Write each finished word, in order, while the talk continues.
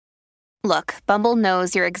Look, Bumble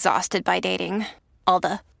knows you're exhausted by dating. All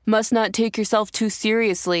the must not take yourself too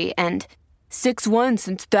seriously and 6'1"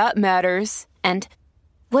 since that matters. And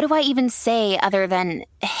what do I even say other than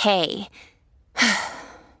hey?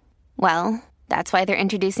 Well, that's why they're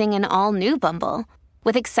introducing an all-new Bumble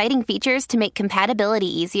with exciting features to make compatibility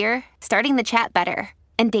easier, starting the chat better,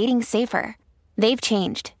 and dating safer. They've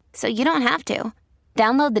changed, so you don't have to.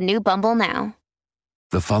 Download the new Bumble now.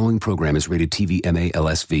 The following program is rated TV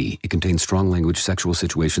MA-LSV. It contains strong language, sexual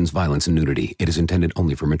situations, violence, and nudity. It is intended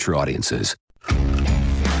only for mature audiences.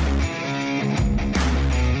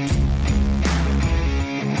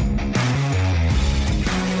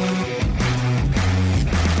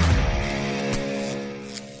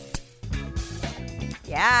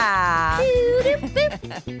 Yeah.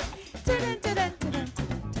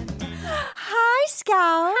 Hi,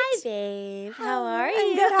 Scout. Hi, babe. How are you?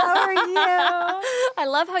 I'm good. How are you? I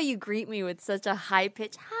love how you greet me with such a high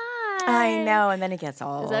pitch hi. I know, and then it gets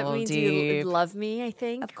all Does that mean deep. you love me, I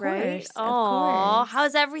think? Of course, right? of Aw, course.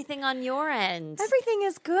 how's everything on your end? Everything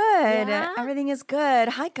is good. Yeah? Everything is good.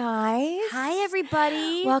 Hi, guys. Hi,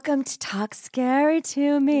 everybody. Welcome to Talk Scary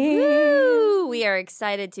to Me. Woo! We are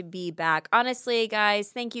excited to be back. Honestly, guys,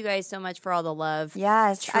 thank you guys so much for all the love.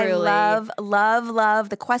 Yes, Truly. I love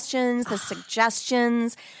the questions, the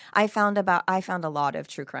suggestions. I found a lot of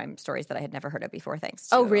true crime stories that I had never heard of before. Thanks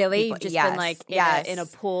to Oh, really? people. You've just Yes, been like yes. in a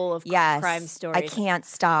pool of Yes. crime stories. I can't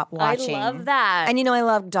stop watching. I love that. And I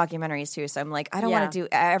love documentaries too. So I'm like, I don't want to do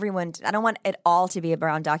everyone. I don't want it all to be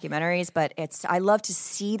around documentaries, but I love to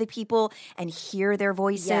see the people and hear their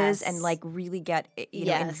voices Yes. and like really get know,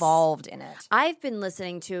 Yes. involved in it. I've been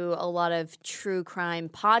listening to a lot of true crime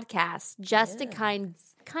podcasts just to kind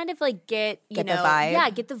of like get the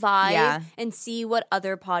vibe. get the vibe, Yeah. and see what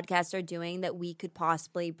other podcasts are doing that we could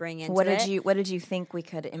possibly bring into What it. did you think we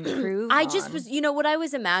could improve? I just on? was, what I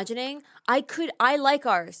was imagining. I like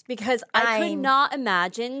ours because I could not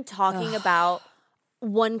imagine talking about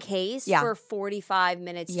one case for 45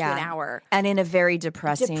 minutes to an hour, and in a very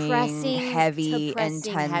depressing heavy,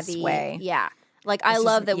 intense way. Yeah. Like, I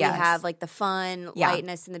love that we yes. have like the fun,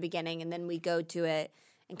 lightness in the beginning, and then we go to it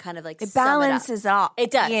and kind of like It sum balances up. It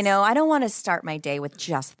does. I don't want to start my day with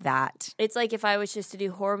just that. It's like if I was just to do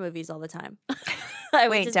horror movies all the time. I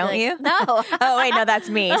would Wait, just don't be like, you? No. Oh, wait, no, that's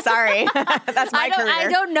me. Sorry. That's my career. I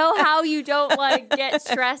don't know how you don't like get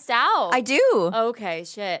stressed out. I do. Okay,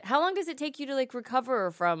 shit. How long does it take you to like recover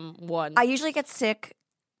from one? I usually get sick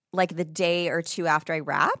like the day or two after I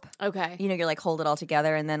wrap. Okay. You're like hold it all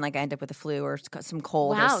together, and then like I end up with a flu or some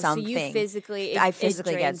cold Wow, or something. so you physically, I it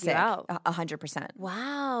physically get drains you sick. out. 100%.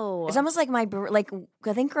 Wow. It's almost like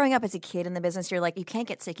I think growing up as a kid in the business, you're like, you can't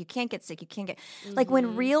get sick, you can't get sick, you can't get like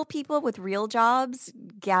when real people with real jobs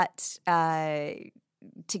get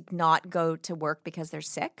to not go to work because they're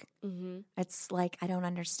sick. Mm-hmm. It's like I don't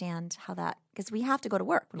understand how that because we have to go to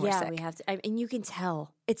work when we're sick. We have to, and you can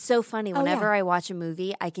tell. It's so funny. Whenever I watch a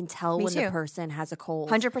movie, I can tell when the person has a cold.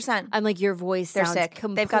 100%. I'm like, your voice They're sounds sick.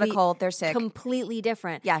 They've got a cold. They're sick. Completely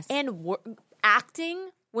different. Yes. And acting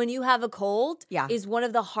when you have a cold is one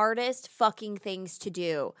of the hardest fucking things to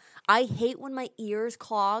do. I hate when my ears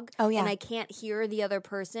clog and I can't hear the other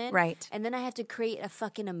person. Right. And then I have to create a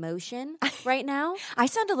fucking emotion right now. I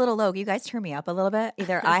sound a little low. You guys turn me up a little bit.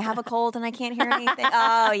 Either I have a cold and I can't hear anything.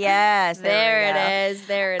 Oh, yes. There it is.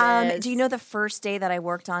 There it is. Do you know the first day that I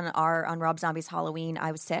worked on Rob Zombie's Halloween,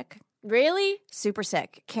 I was sick? Really? Super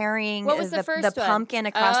sick. Carrying What was the first one? pumpkin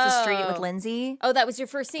across the street with Lindsay. Oh, that was your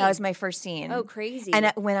first scene? That was my first scene. Oh, crazy.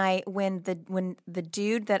 And when the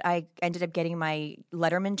dude that I ended up getting my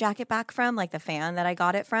Letterman jacket back from, like the fan that I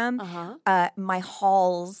got it from, my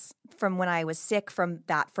hauls from when I was sick from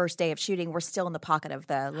that first day of shooting were still in the pocket of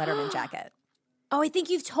the Letterman jacket. Oh, I think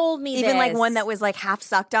you've told me Even this. like one that was like half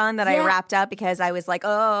sucked on that I wrapped up because I was like,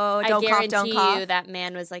 oh, don't cough, don't I cough. guarantee you that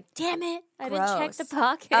man was like, damn it, I didn't check the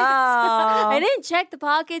pockets. Oh. I didn't check the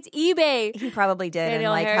pockets. eBay. He probably did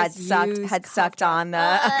Daniel and like Harris had sucked on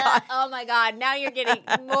the. Oh my God, now you're getting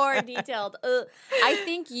more detailed. I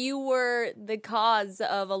think you were the cause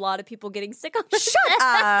of a lot of people getting sick on the set. Shut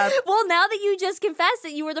up. Well, now that you just confessed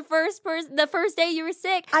that you were the first person, the first day you were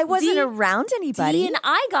sick. I wasn't around anybody. Dee and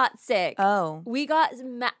I got sick. Oh. We got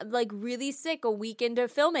like really sick a week into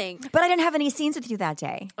filming. But I didn't have any scenes with you that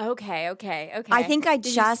day. Okay. I think I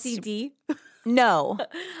Did just you see Dee? No.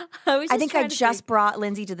 I think I just brought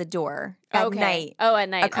Lindsay to the door at night. Oh, at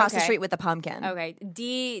night. Across the street with the pumpkin. Okay.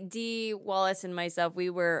 Dee Wallace and myself, we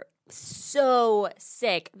were so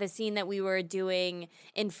sick. The scene that we were doing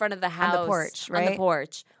in front of the house. On the porch, right? On the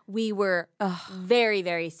porch. we were very,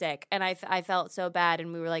 very sick. And I felt so bad.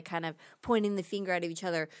 And we were like kind of pointing the finger at each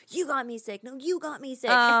other. You got me sick. No, you got me sick.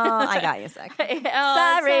 Oh, I got you sick. Sorry. So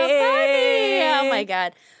funny. Oh, my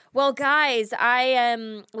God. Well, guys,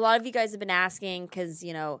 a lot of you guys have been asking because,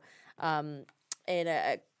 you know,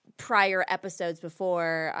 in prior episodes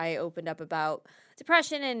before I opened up about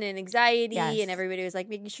depression and anxiety, and everybody was like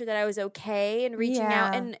making sure that I was okay and reaching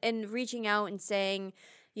out and reaching out and saying,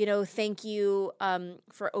 you know, thank you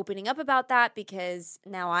for opening up about that because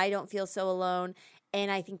now I don't feel so alone,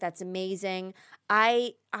 and I think that's amazing.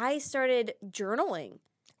 I started journaling.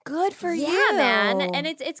 Good for you. Yeah, man. And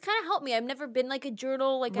it's kind of helped me. I've never been like a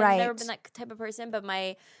journal, like I've never been that type of person, but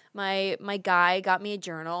my guy got me a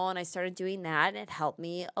journal and I started doing that and it helped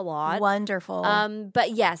me a lot. Wonderful.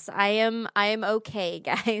 But yes, I am okay,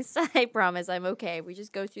 guys. I promise I'm okay. We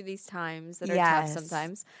just go through these times that are tough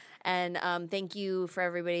sometimes. And thank you for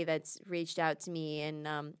everybody that's reached out to me, and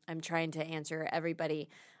I'm trying to answer everybody.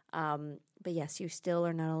 But yes, you still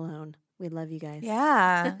are not alone. We love you guys.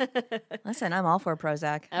 Yeah. Listen, I'm all for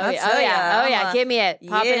Prozac. Oh yeah. Give me it.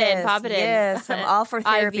 Pop it in. Yes, I'm all for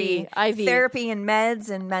therapy. IV. Therapy and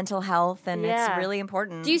meds and mental health, and it's really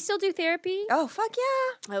important. Do you still do therapy? Oh, fuck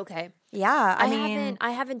yeah. Okay. Yeah, I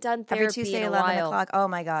haven't done therapy every Tuesday, in a 11 while. o'clock. Oh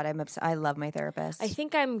my God, I love my therapist. I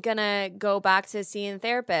think I'm gonna go back to seeing a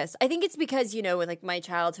therapist. I think it's because, you know, with like my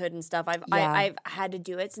childhood and stuff, I've had to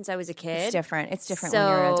do it since I was a kid. It's different. It's different when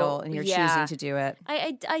you're an adult and you're choosing to do it.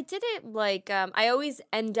 I did it like I always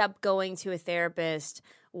end up going to a therapist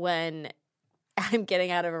when I'm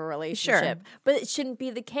getting out of a relationship. Sure. But it shouldn't be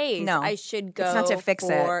the case. No. I should go it's not to fix it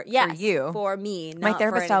for you. For me. My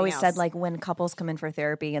therapist always else. said, like, when couples come in for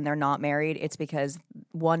therapy and they're not married, it's because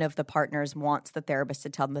one of the partners wants the therapist to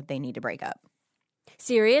tell them that they need to break up.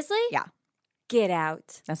 Seriously? Yeah. Get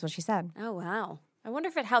out. That's what she said. Oh, wow. I wonder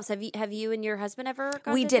if it helps. Have you and your husband ever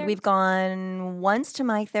gone We to did. therapy? We've gone once to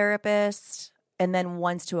my therapist and then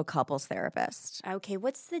once to a couples therapist. Okay,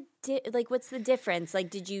 what's the difference? Like,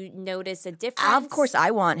 did you notice a difference? Of course, I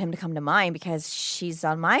want him to come to mine because she's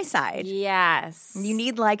on my side. Yes. You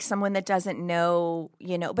need like someone that doesn't know,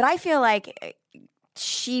 you know. But I feel like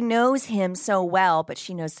she knows him so well, but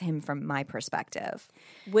she knows him from my perspective.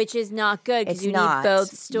 Which is not good because you not. Need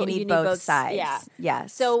both you need both sides. Yeah.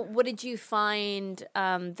 Yes. So what did you find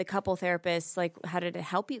the couple therapists, like, how did it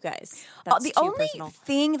help you guys? The only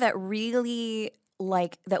thing that really,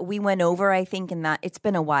 like, that we went over, I think, in that, it's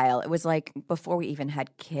been a while. It was like before we even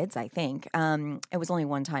had kids, I think. It was only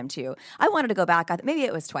one time too. I wanted to go back. Maybe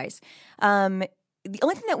it was twice. The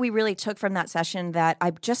only thing that we really took from that session that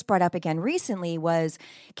I just brought up again recently was,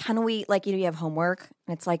 can we, like, you know, you have homework,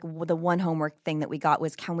 and it's like the one homework thing that we got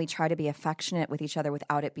was, can we try to be affectionate with each other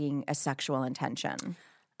without it being a sexual intention?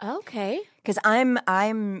 Okay. Because I'm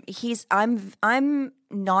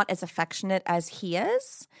not as affectionate as he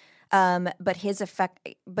is.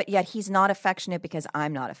 But yet he's not affectionate because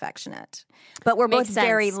I'm not affectionate. But we're both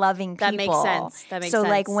very loving people. That makes sense. So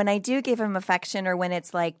like when I do give him affection, or when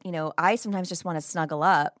it's like, you know, I sometimes just want to snuggle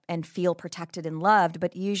up and feel protected and loved.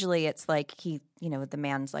 But usually it's like he, you know, the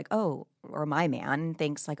man's like, oh, or my man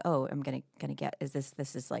thinks like, oh, I'm gonna get, this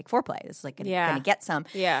is like foreplay. This is like gonna get some.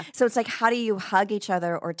 Yeah. So it's like, how do you hug each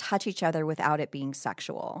other or touch each other without it being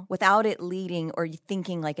sexual, without it leading or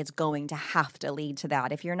thinking like it's going to have to lead to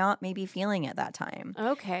that if you're not maybe feeling it that time.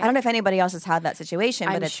 Okay. I don't know if anybody else has had that situation,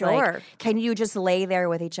 but I'm it's sure. like, can you just lay there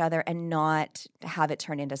with each other and not have it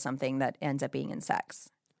turn into something that ends up being in sex?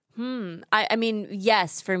 I mean,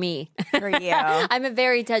 yes, for me. For you. I'm a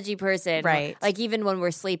very touchy person. Right. Like, even when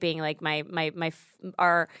we're sleeping, like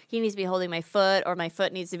he needs to be holding my foot, or my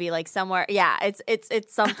foot needs to be like somewhere. Yeah,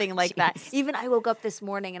 it's something like that. Even I woke up this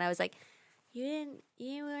morning and I was like, you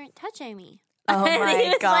weren't touching me. Oh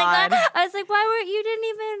my God. Like, I was like, why weren't you didn't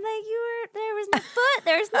even, like, there was no foot,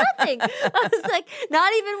 there was nothing. I was like,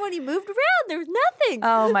 not even when he moved around, there was nothing.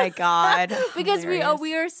 Oh my God. Because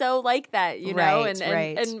we are so like that, you know?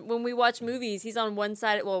 Right, and when we watch movies, he's on one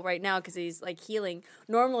side, well, right now, because he's like healing.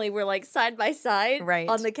 Normally we're like side by side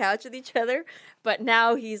on the couch with each other. But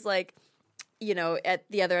now he's like, you know, at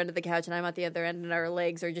the other end of the couch, and I'm at the other end, and our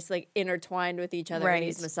legs are just like intertwined with each other, and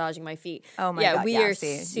he's massaging my feet. Oh my God. We are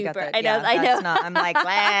super. I know. I'm like,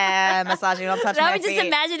 massaging, don't touch my feet. I'm just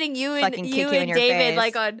imagining you and David face.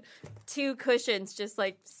 like on two cushions, just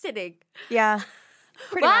like sitting. Yeah.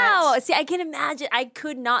 Pretty wow. much. See, I can imagine. I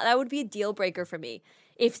could not. That would be a deal breaker for me.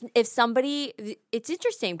 If somebody, it's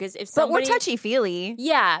interesting because if somebody, but we're touchy feely.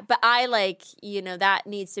 Yeah, but I like, you know, that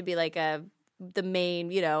needs to be like the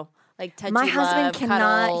main, you know. Like touchy my husband love,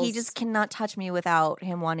 cannot. cuddles. He just cannot touch me without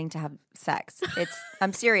him wanting to have sex.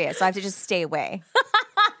 I'm serious. So I have to just stay away.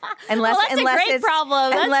 Unless, Well, that's a great it's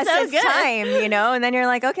problem. That's unless so it's good. time, and then you're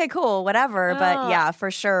like, okay, cool, whatever. But yeah,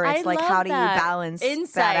 for sure, it's I like, love how do you that. balance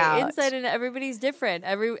insight? that out? Insight, and everybody's different.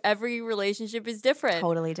 Every relationship is different.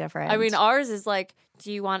 Totally different. I mean, ours is like,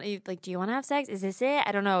 do you want to have sex? Is this it?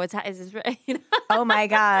 I don't know. Is this? Oh my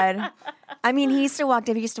God. I mean, he used to walk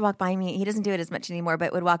by me. He doesn't do it as much anymore,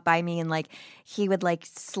 but would walk by me and like he would like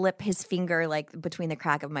slip his finger like between the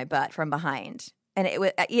crack of my butt from behind. And it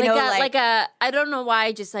would, like a, I don't know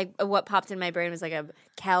why, just like what popped in my brain was like a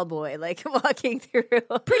cowboy, like walking through.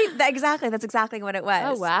 Exactly. That's exactly what it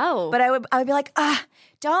was. Oh, wow. But I would be like,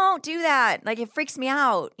 don't do that. Like, it freaks me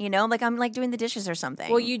out, like I'm like doing the dishes or something.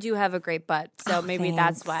 Well, you do have a great butt, so maybe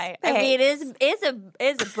that's why. Thanks. I mean, it's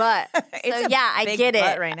a butt. It's so a yeah, I big get it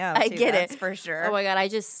butt right now. I too, get that's it for sure. Oh my God, I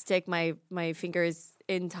just stick my fingers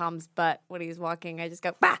in Tom's butt when he's walking. I just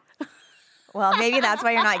go, bah! Well, maybe that's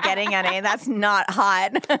why you're not getting any. That's not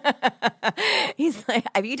hot. He's like,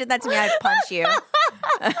 if you did that to me, I'd punch you.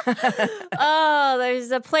 Oh,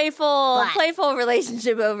 there's a playful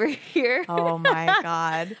relationship over here. Oh my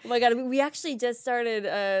God. Oh my God, we actually just started,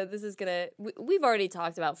 we've already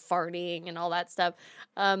talked about farting and all that stuff.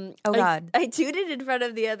 Oh God. I tooted in front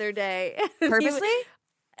of the other day. Purposely?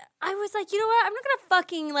 I was like, you know what? I'm not gonna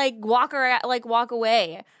fucking walk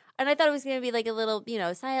away. And I thought it was gonna be like a little,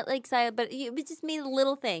 silent, but it just made a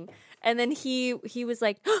little thing. And then he was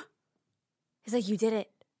like, he's like, you did it.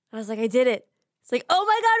 And I was like, I did it. It's like, oh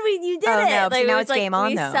my God, you did it. No, like, now it's game on,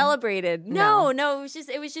 we though. celebrated. No,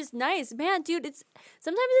 it was just nice. Man, dude,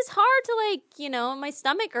 sometimes it's hard to my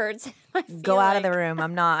stomach hurts. Go out of the room.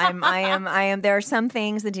 I'm not. I am. There are some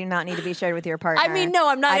things that do not need to be shared with your partner. I mean, no,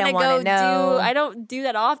 I'm not going gonna to go I don't do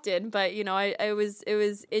that often, but it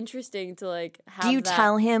was interesting to have. Do you that.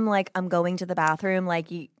 tell him like I'm going to the bathroom?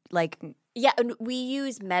 Yeah, and we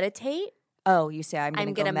use meditate. Oh, you say I'm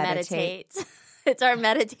going to meditate. It's our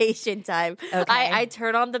meditation time. Okay. I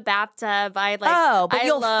turn on the bathtub. But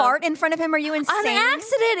you'll fart in front of him? Are you insane? On an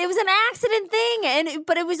accident. It was an accident thing,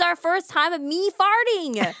 but it was our first time of me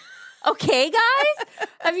farting. Okay, guys?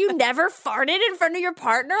 Have you never farted in front of your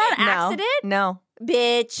partner on accident? No.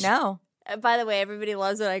 Bitch. No. By the way, everybody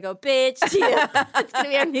loves when I go, bitch, to you. It's going to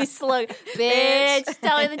be our new slogan. Bitch,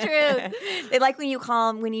 tell me the truth. They like when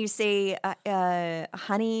you say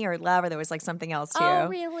honey or love, or there was like something else too. Oh,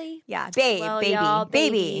 really? Yeah. Babe, Well, baby, y'all,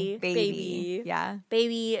 baby. baby. Yeah.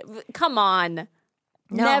 Baby, come on.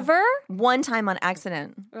 No. Never? One time on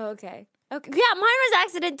accident. Okay. Yeah, mine was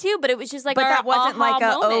accident too, but it was just like But our that wasn't aha like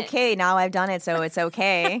moment. okay, now I've done it, so it's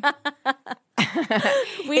okay.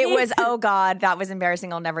 It was, oh God, that was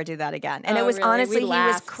embarrassing. I'll never do that again. And it was really? honestly, We he was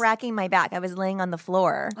laughed. cracking my back. I was laying on the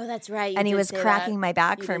floor. Oh, that's right. And he did was say cracking that. my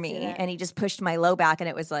back You for did say me. that. And he just pushed my low back. And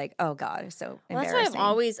it was like, oh God, it was so Well, that's embarrassing.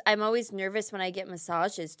 why I'm always nervous when I get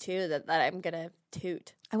massages too, that I'm going to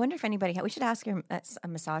toot. I wonder if anybody, we should ask a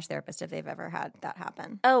massage therapist if they've ever had that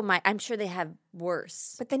happen. Oh my, I'm sure they have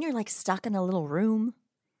worse. But then you're like stuck in a little room.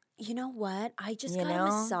 You know what? I just got know? a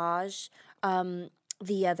massage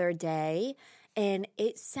the other day, and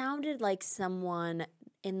it sounded like someone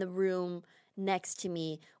in the room next to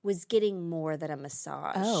me was getting more than a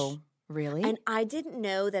massage. Oh, really? And I didn't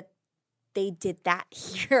know that they did that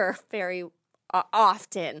here very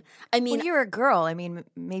often. I mean, well, you're a girl. I mean,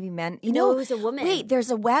 maybe men. No, it was a woman. Wait, there's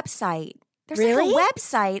a website. There's Really? like a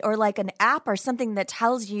website or like an app or something that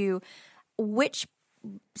tells you which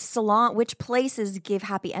places give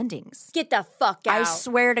happy endings. get the fuck out. I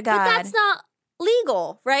swear to God. But that's not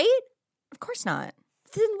legal, right? Of course not.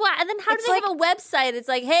 Then what? And then how It's do they like- have a website? It's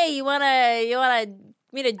like, hey, you wanna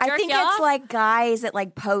me to jerk I think you it's off? like guys that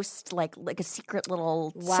like post like a secret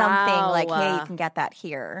little something like, hey, you can get that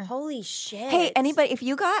here. Holy shit. Hey, anybody,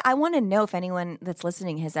 I want to know if anyone that's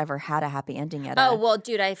listening has ever had a happy ending yet. Oh, well,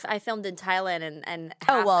 dude, I filmed in Thailand and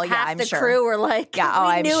half, well, yeah, half I'm the sure. crew were like, Yeah, oh,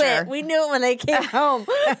 we I'm knew sure. it. We knew it when they came home.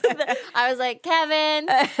 I was like, Kevin.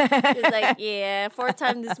 He was like, yeah, 4th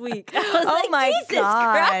time this week. I was Oh like, my Jesus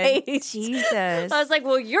God. Christ. Jesus. I was like,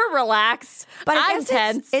 well, you're relaxed. But I I'm guess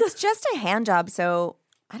tense. it's just a hand job, so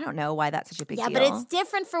I don't know why that's such a big yeah, deal. but it's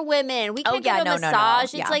different for women. We Oh, can't yeah, give a no, no, no.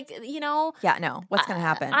 massage. Yeah. It's like, yeah, no. What's going to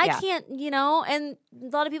happen? I Yeah. can't, and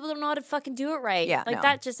a lot of people don't know how to fucking do it right. Yeah, like no.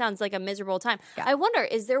 that just sounds like a miserable time. Yeah. I wonder,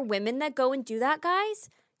 is there women that go and do that, guys?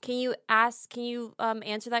 Can you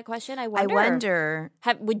answer that question? I wonder.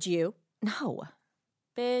 Would you? No.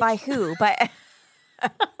 Bitch. By who? By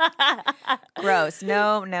gross.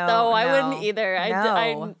 No. No, I wouldn't either.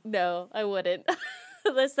 No. No, I wouldn't.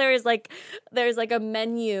 Unless there's like a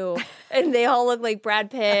menu and they all look like Brad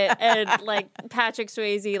Pitt and like Patrick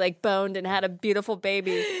Swayze like boned and had a beautiful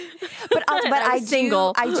baby. But I I was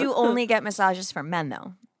single. do only get massages from men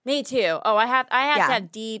though. Me too. Oh, I have to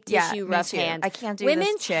have deep Yeah, tissue, me rough too. hands. I can't do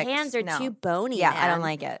Women's this chicks. hands are No. too bony. Yeah, man. I don't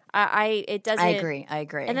like it. It doesn't. I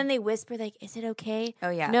agree. And then they whisper like, "Is it okay?" Oh,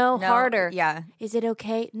 yeah. No, No, harder. yeah. Is it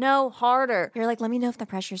okay? No, harder. You're like, let me know if the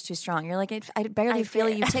pressure's too strong. You're like, I barely feel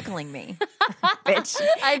you tickling me, bitch.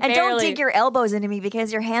 I And don't barely- dig your elbows into me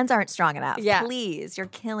because your hands aren't strong enough. Yeah. Please, you're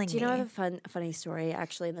killing me. Do you know what a funny story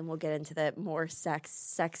actually? And then we'll get into the more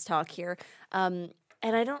sex talk here. And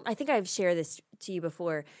I think I've shared this to you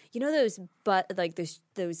before. You know those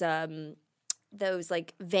those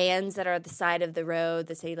like vans that are at the side of the road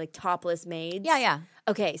that say like topless maids? Yeah.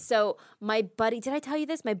 Okay, so my buddy, did I tell you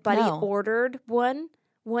this? My buddy No. ordered one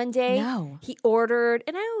day. No. He ordered,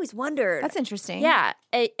 and I always wondered. That's interesting. Yeah,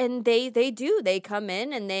 and they do. They come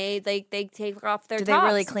in and they take off their Do tops. they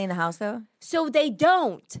really clean the house though? So they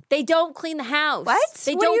don't. They don't clean the house. What?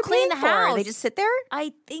 They What are don't you clean the paying for? house. They just sit there?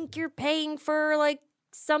 I think you're paying for like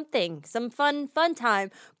some fun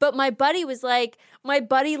time. But my buddy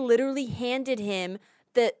literally handed him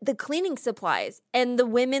the cleaning supplies, and the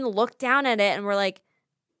women looked down at it and were like,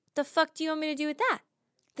 "The fuck do you want me to do with that?"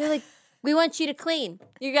 They're like, "We want you to clean.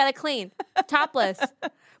 You gotta clean, topless."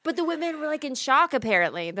 But the women were like in shock,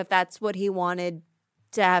 apparently, that that's what he wanted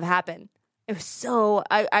to have happen. It was so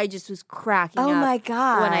I just was cracking up. Oh my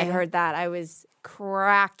God. When I heard that, I was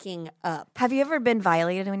cracking up. Have you ever been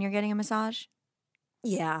violated when you're getting a massage?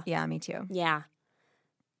 Yeah. Yeah, me too. Yeah.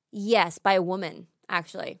 Yes, by a woman,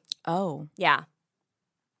 actually. Oh. Yeah.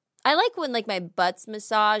 I like when like my butt's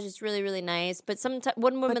massage. It's really, really nice. But sometimes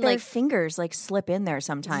one woman But their like fingers like slip in there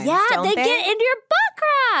sometimes. yeah, don't they get into your butt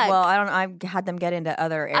crack. Well, I've had them get into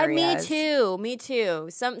other areas. Me too.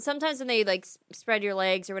 Sometimes when they like spread your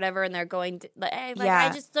legs or whatever, and they're going to, like, Yeah.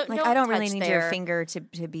 I just don't. Like, don't I don't really touch need there. your finger to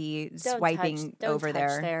be Don't swiping don't over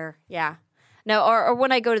touch there. Yeah. No, or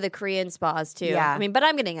when I go to the Korean spas too. Yeah. I mean, but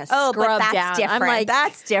I'm getting a Oh, scrub but that's down. different. I'm like,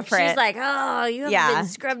 That's different. She's like, oh, you haven't Yeah. been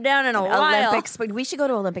scrubbed down in a while. Olympic spa. We should go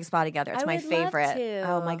to Olympic Spa together. It's I my would love favorite. to.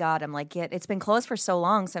 Oh my God. I'm like, it's been closed for so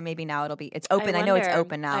long, so maybe now it's open. I know it's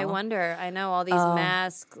open now. I wonder. I know all these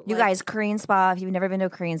masks. You guys, Korean spa, if you've never been to a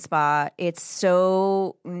Korean spa, it's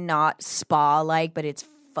so not spa-like, but it's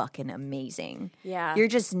fucking amazing. Yeah. You're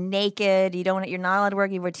just naked. You're not allowed to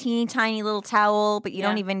work. You have a teeny tiny little towel, but you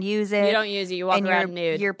don't even use it. You don't use it. You walk and around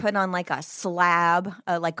nude. You're put on like a slab,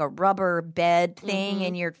 like a rubber bed thing,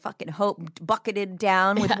 and you're fucking bucketed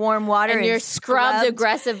down with warm water. and you're scrubbed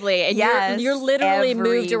aggressively, and Yes, you're literally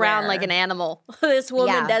moved around everywhere. like an animal. This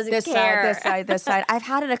woman doesn't this care. This side. I've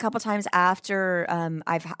had it a couple times after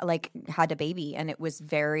I've had a baby, and it was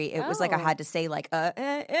like I had to say like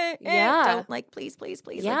Yeah. don't like please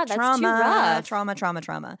Yeah, like, that's trauma, too rough.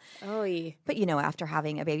 trauma. Oh, But after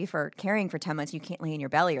having a baby carrying for 10 months, you can't lay in your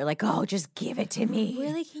belly. You're like, oh, just give it to me.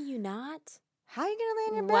 really? Can you not? How are you gonna lay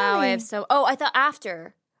in your belly? Wow, I have so. Oh, I thought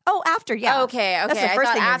after. Oh, after, yeah. Okay. That's the I first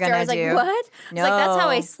thought thing after. you're I gonna was do. like, what? No. It's like that's how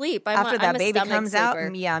I sleep. After that I'm a baby stomach comes sleeper.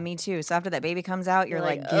 out, yeah, me too. So after that baby comes out, you're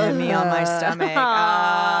like, like, give me on my stomach.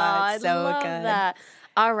 Ah, it's I so love good. that.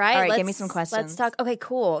 All right, give me some questions. Let's talk. Okay,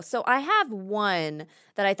 cool. So I have one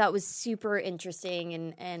that I thought was super interesting,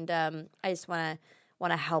 and I just want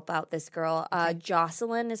to help out this girl.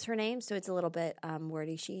 Jocelyn is her name, so it's a little bit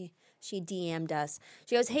wordy. She DM'd us.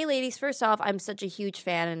 She goes, "Hey ladies, first off, I'm such a huge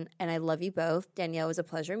fan and I love you both. Danielle, it was a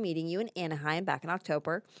pleasure meeting you in Anaheim back in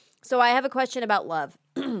October. So I have a question about love.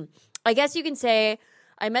 I guess you can say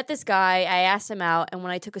I met this guy, I asked him out, and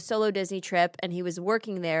when I took a solo Disney trip and he was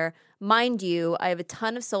working there, mind you, I have a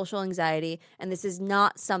ton of social anxiety and this is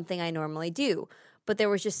not something I normally do. But there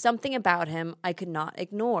was just something about him I could not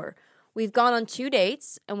ignore. We've gone on 2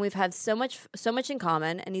 dates and we've had so much in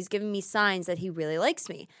common, and he's given me signs that he really likes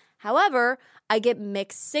me. However, I get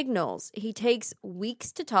mixed signals. He takes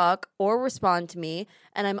weeks to talk or respond to me,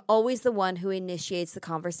 and I'm always the one who initiates the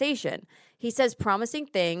conversation. He says promising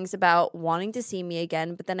things about wanting to see me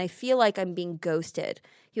again, but then I feel like I'm being ghosted.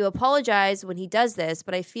 He'll apologize when he does this,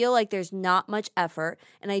 but I feel like there's not much effort,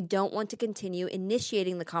 and I don't want to continue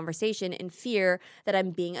initiating the conversation in fear that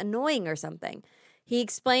I'm being annoying or something. He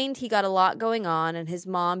explained he got a lot going on and his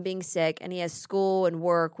mom being sick, and he has school and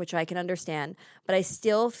work, which I can understand, but I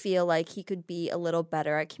still feel like he could be a little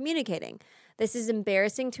better at communicating. This is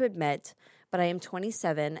embarrassing to admit, but I am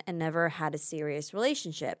 27 and never had a serious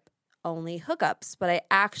relationship. Only hookups, but I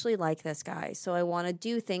actually like this guy, so I want to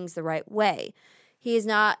do things the right way. He has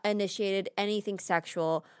not initiated anything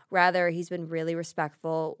sexual. Rather, he's been really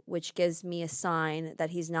respectful, which gives me a sign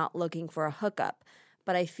that he's not looking for a hookup.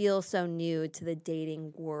 But I feel so new to the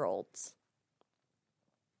dating world.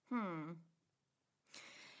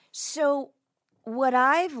 So what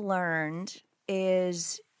I've learned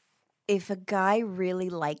is if a guy really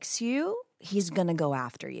likes you, he's going to go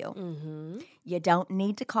after you. Mm-hmm. You don't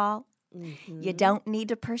need to call. Mm-hmm. You don't need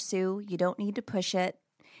to pursue. You don't need to push it.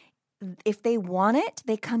 If they want it,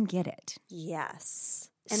 they come get it. Yes.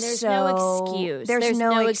 And there's no excuse. There's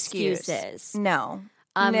no excuses. No.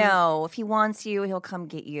 No. If he wants you, he'll come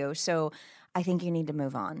get you. So I think you need to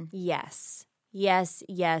move on. Yes. Yes,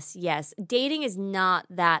 yes, yes. Dating is not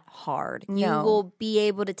that hard. No. You will be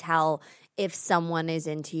able to tell if someone is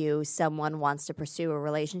into you, someone wants to pursue a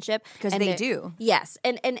relationship. Because they do. Yes.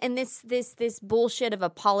 And this bullshit of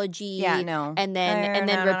apology Yeah, no. and then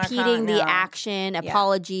repeating the action,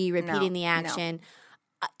 apology, repeating the action.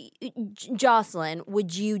 Jocelyn,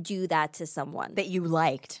 would you do that to someone That you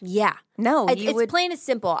liked. Yeah. No, it's plain and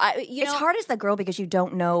simple. It's hard as the girl because you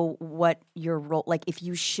don't know what your role, like if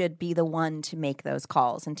you should be the one to make those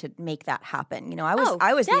calls and to make that happen. You know, I was the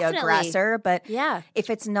definitely. aggressor, but Yeah.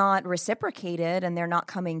 if it's not reciprocated and they're not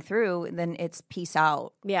coming through, then it's peace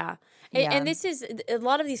out. Yeah. Yeah. And this is a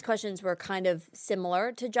lot of these questions were kind of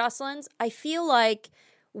similar to Jocelyn's. I feel like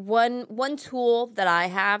one tool that I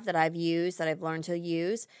have that I've used, that I've learned to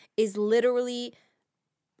use, is literally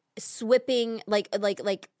swipping like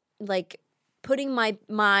putting my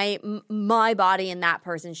body in that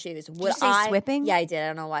person's shoes. Did you say swipping? Yeah, I did. I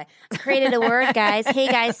don't know why. I created a word, guys. Hey,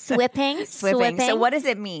 guys, swipping. So what does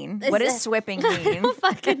it mean? What does swipping mean? I don't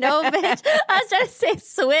fucking know, bitch. I was trying to say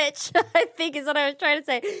switch, I think is what I was trying to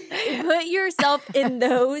say. Put yourself in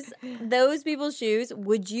those people's shoes.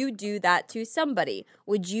 Would you do that to somebody?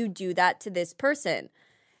 Would you do that to this person?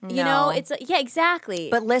 You know, it's like, yeah, exactly.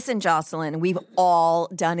 But listen, Jocelyn, we've all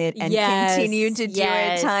done it and continued to do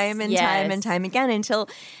it time and time and time again until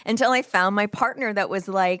I found my partner that was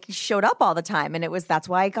like showed up all the time, and that's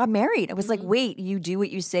why I got married. I was like, wait, you do what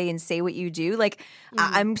you say and say what you do. Like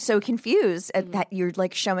I'm so confused at that you're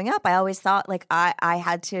like showing up. I always thought like I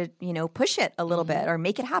had to push it a little bit or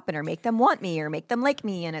make it happen or make them want me or make them like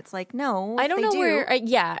me, and it's like no, I don't know where.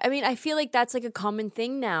 I mean, I feel like that's like a common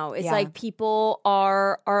thing now. It's like people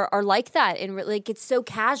are like that, and like it's so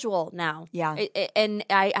casual now. Yeah, and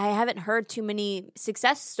I haven't heard too many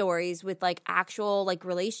success stories with like actual like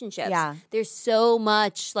relationships. Yeah, there's so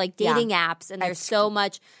much like dating apps, and there's so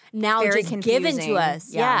much now just given to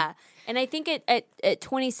us. Yeah, and I think at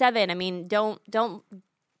 27, I mean, don't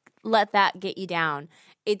let that get you down.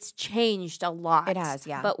 It's changed a lot. It has,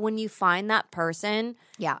 yeah. But when you find that person,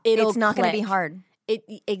 it's not going to be hard.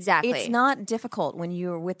 Exactly. It's not difficult when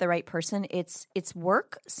you're with the right person. It's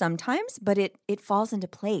work sometimes, but it falls into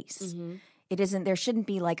place. Mm-hmm. It isn't. There shouldn't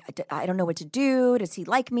be like I don't know what to do. Does he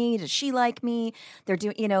like me? Does she like me? They're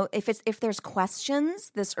doing. If there's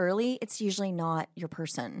questions this early, it's usually not your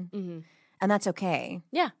person, and that's okay.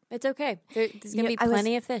 Yeah, it's okay. There's gonna be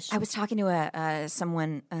plenty of fish. I was talking to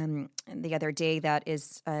someone the other day that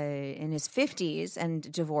is in his 50s and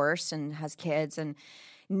divorced and has kids and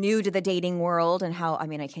new to the dating world, and how, I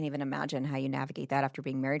mean, I can't even imagine how you navigate that after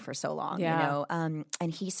being married for so long, And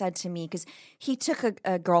he said to me, because he took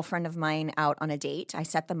a girlfriend of mine out on a date. I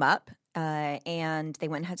set them up and they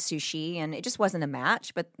went and had sushi, and it just wasn't a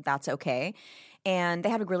match, but that's okay. And they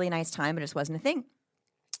had a really nice time, but it just wasn't a thing.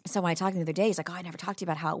 So when I talked to him the other day, he's like, oh, I never talked to you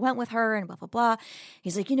about how it went with her and blah, blah, blah.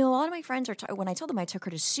 He's like, a lot of my friends when I told them I took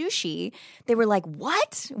her to sushi, they were like,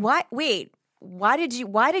 what? Wait. Why did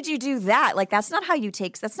you do that? Like, that's not what you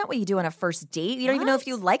do on a first date. You don't even know if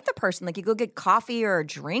you like the person. Like, you go get coffee or a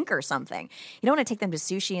drink or something. You don't want to take them to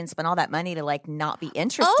sushi and spend all that money to like not be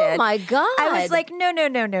interested. Oh my God. I was like, no.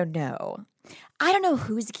 I don't know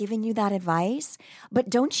who's giving you that advice, but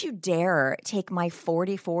don't you dare take my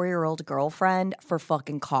 44-year-old girlfriend for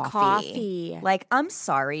fucking coffee. Like, I'm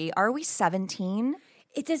sorry. Are we 17?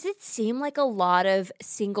 Does it seem like a lot of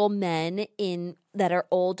single men that are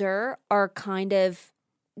older are kind of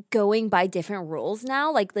going by different rules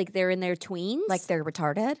now? Like they're in their tweens? Like they're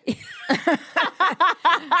retarded?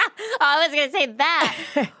 I was going to say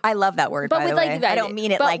that. I love that word, by the way. I don't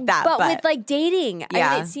mean it like that. But with like dating,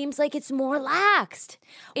 I mean, it seems like it's more laxed.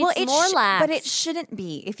 It's more lax. But it shouldn't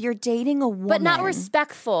be. If you're dating a woman. But not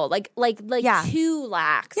respectful. Like too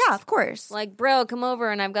lax. Yeah, of course. Like, bro, come over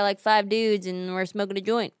and I've got like 5 dudes and we're smoking a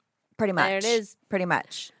joint. Pretty much. There it is. Pretty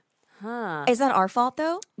much. Huh. Is that our fault,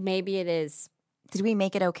 though? Maybe it is. Did we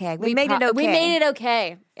make it okay? We made it okay. We made it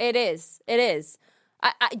okay. It is.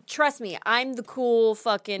 I trust me. I'm the cool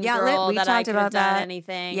fucking girl that I could have done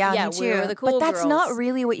anything. Yeah, me too. We were the cool But that's girls. not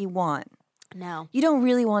really what you want. No. You don't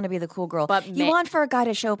really want to be the cool girl. But you want for a guy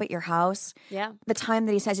to show up at your house. Yeah. The time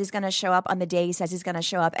that he says he's going to show up, on the day he says he's going to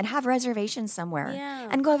show up, and have reservations somewhere. Yeah.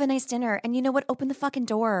 And go have a nice dinner. And you know what? Open the fucking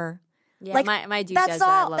door. Yeah, like, my dude does that.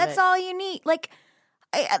 I love that's all you need. Like,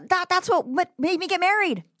 that's what made me get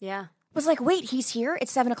married. Yeah. was like, wait, he's here.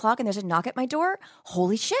 It's 7:00 and there's a knock at my door.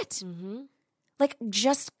 Holy shit. Like,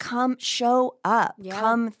 just come, show up,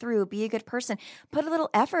 come through, be a good person, put a little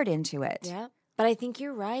effort into it. Yeah. But I think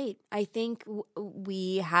you're right. I think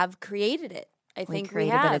we have created it. I think we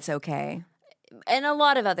created have. that it's okay. And a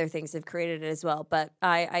lot of other things have created it as well. But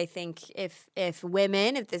I think if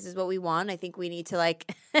women, if this is what we want, I think we need to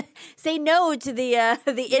like say no to the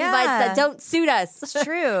invites that don't suit us. It's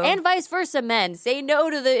true. And vice versa, men. Say no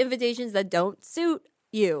to the invitations that don't suit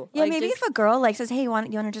you. Yeah, Like, maybe just- if a girl like says, hey, you want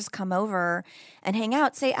to just come over and hang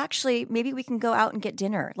out, say, actually, maybe we can go out and get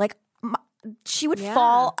dinner. Like, she would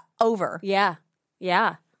fall over. Yeah.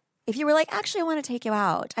 Yeah. If you were like, actually, I want to take you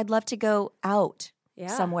out. I'd love to go out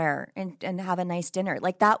somewhere and have a nice dinner.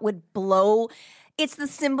 Like, that would blow. It's the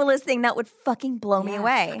simplest thing that would fucking blow me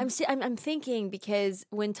away. I'm thinking because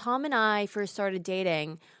when Tom and I first started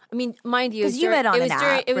dating, I mean, mind you, 'Cause you met on an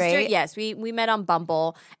app, right? Yes, we met on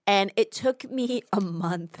Bumble, and it took me a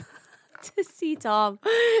month to see Tom.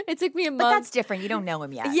 It took me a month. But that's different. You don't know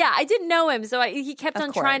him yet. Yeah, I didn't know him, so he kept Of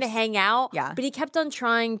on trying to course. hang out. Yeah. But he kept on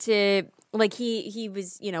trying to, like, he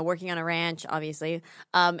was, working on a ranch, obviously,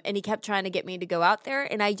 and he kept trying to get me to go out there,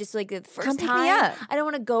 and I just, like, the first Come pick me time, up. I don't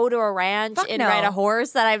want to go to a ranch Fuck and no. ride a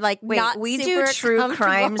horse that I'm, like, Wait, not we super do true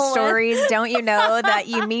crime comfortable with. stories. Don't you know that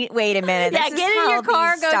you meet? Wait a minute. Yeah, this get is in how your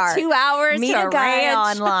car, these go start. 2 hours Meet to a guy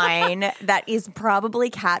ranch. online that is probably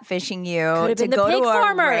catfishing you Could've to been the go pig to a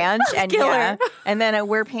farmer. ranch and Killer. and then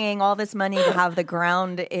we're paying all this money to have the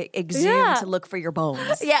ground exhumed Yeah. to look for your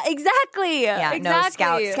bones. Yeah, exactly. Yeah,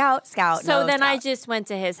 exactly. no, scout. So no, then I scout. just went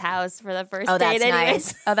to his house for the first Oh, date. that's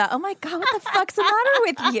anyways. nice. Oh my God, what the fuck's the matter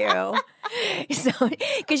with you? So,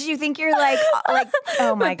 because you think you're like,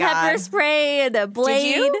 oh my With God. pepper spray and a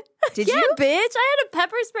blade. Did Yeah, you? bitch. I had a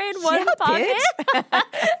pepper spray in one Yeah, pocket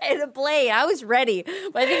and a blade. I was ready.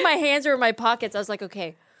 But I think my hands were in my pockets. I was like,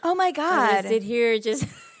 okay, Oh my I'm God. gonna sit here just.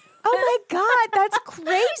 Oh my God, that's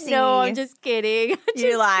crazy. No, I'm just kidding.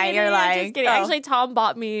 You're lying. You're I'm lying. just kidding. Oh. Actually, Tom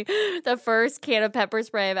bought me the first can of pepper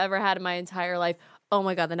spray I've ever had in my entire life. Oh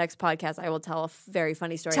my God, the next podcast I will tell a very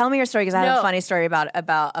funny story. Tell me your story because I have No. a funny story about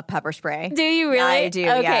a pepper spray. Do you really? I do,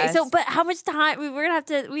 Okay, yes. so but how much time?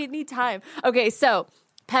 We need time. Okay, so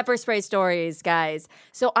pepper spray stories, guys.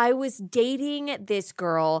 So I was dating this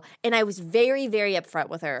girl and I was very, very upfront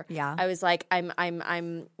with her. Yeah. I was like, I'm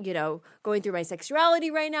going through my sexuality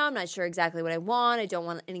right now. I'm not sure exactly what I want. I don't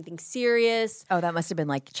want anything serious. Oh, that must have been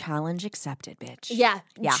like challenge accepted, bitch. Yeah,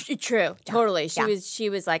 Yeah. True, totally. Yeah. She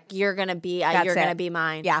was like, "You're gonna be, That's you're gonna it. be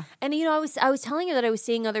mine." Yeah. and I was telling her that I was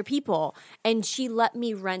seeing other people, and she let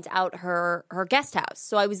me rent out her guest house.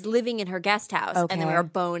 So I was living in her guest house, and then we Okay. were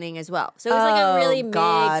boning as well. So it was like a Oh, really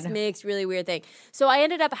God. mixed, really weird thing. So I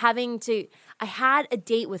ended up having to. I had a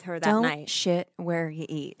date with her that Don't night. shit where you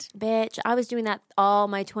eat. Bitch, I was doing that all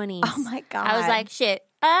my 20s. Oh my God. I was like, shit,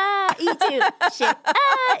 eat too. Shit,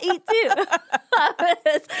 eat too.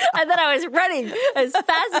 And then I was running as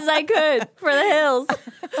fast as I could for the hills.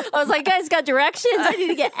 I was like, guys, got directions? I need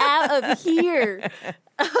to get out of here.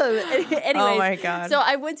 Anyways, Oh my God. So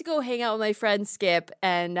I went to go hang out with my friend Skip,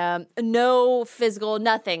 and no physical,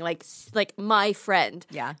 nothing, like my friend.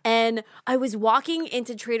 Yeah. And I was walking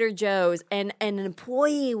into Trader Joe's, and an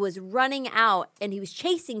employee was running out, and he was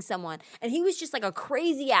chasing someone, and he was just like a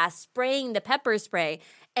crazy ass spraying the pepper spray.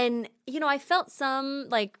 And, I felt some,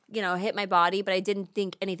 hit my body, but I didn't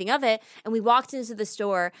think anything of it. And we walked into the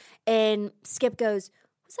store, and Skip goes,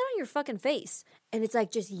 "What's that on your fucking face?" And it's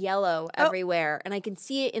like just yellow everywhere. And I can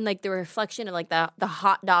see it in like the reflection of like the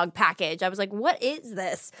hot dog package. I was like, what is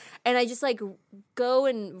this? And I just like go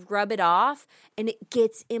and rub it off, and it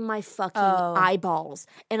gets in my fucking eyeballs,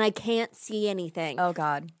 and I can't see anything. Oh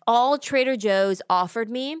God. All Trader Joe's offered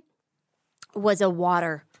me was a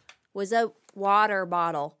water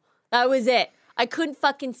bottle. That was it. I couldn't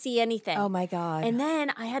fucking see anything. Oh my God. And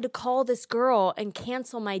then I had to call this girl and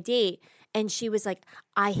cancel my date. And she was like,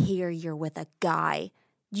 "I hear you're with a guy.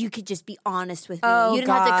 You could just be honest with me. Oh, You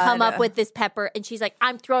didn't have to come God. up with this pepper." And she's like,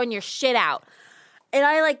 "I'm throwing your shit out." And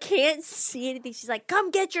I like can't see anything. She's like,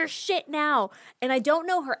 "Come get your shit now." And I don't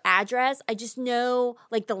know her address. I just know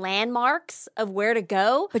like the landmarks of where to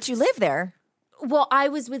go. But you live there. Well, I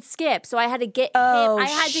was with Skip, so I had to get Oh, him. I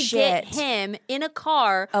had to get shit. him in a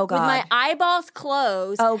car Oh, with my God. eyeballs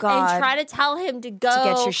closed Oh, God. and try to tell him to go To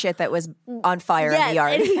get your shit that was on fire in Yes, the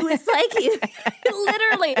yard. and he was like,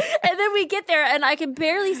 literally. And then we get there, and I can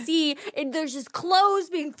barely see, and there's just clothes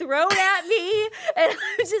being thrown at me, and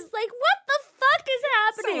I'm just like, what the fuck is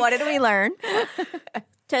happening? So what did we learn?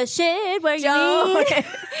 To shit where you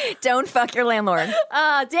eat. Don't fuck your landlord.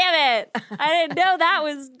 Oh, damn it. I didn't know that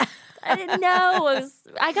was I didn't know.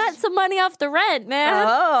 I got some money off the rent, man.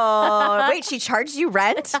 Oh, wait, she charged you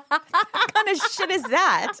rent? What kind of shit is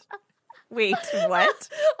that? Wait, what?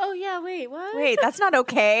 Oh, yeah, wait, what? Wait, that's not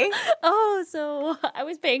okay. Oh, so I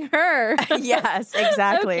was paying her. Yes,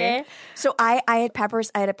 exactly. Okay. So I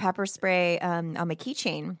had a pepper spray on my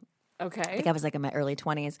keychain. I Okay. think I was like in my early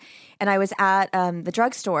 20s. And I was at the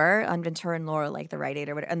drugstore on Ventura and Laurel, like the Rite Aid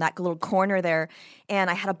or whatever, in that little corner there. And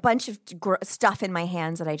I had a bunch of stuff in my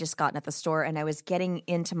hands that I just gotten at the store. And I was getting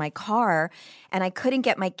into my car and I couldn't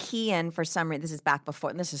get my key in for some reason. This is back before,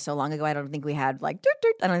 and this is so long ago. I don't think we had like,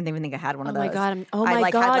 I don't even think I had one of Oh those. my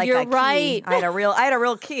God. You're You're right. I had a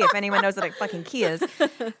real key, if anyone knows what a fucking key is.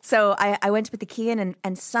 So I went to put the key in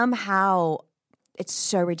and somehow, it's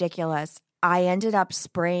so ridiculous, I ended up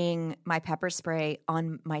spraying my pepper spray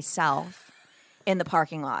on myself in the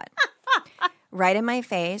parking lot, right in my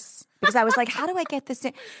face, because I was like, how do I get this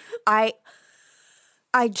in? I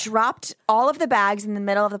dropped all of the bags in the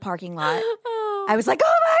middle of the parking lot. I was like,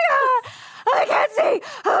 oh my God, I can't see.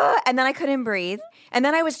 And then I couldn't breathe. And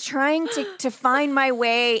then I was trying to find my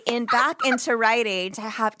way back into Rite Aid to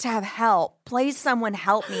have help. Please, someone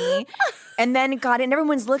help me. And then got in.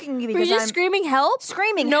 Everyone's looking at me because Were you I'm screaming help?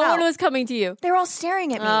 screaming. No help. one was coming to you. They were all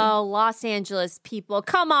staring at me. Oh, Los Angeles people.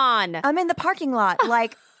 Come on. I'm in the parking lot,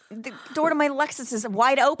 like the door to my Lexus is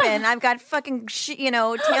wide open. I've got fucking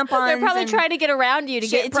tampons. They're probably and trying to get around you to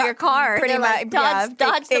get into your car. Pretty They're much, like,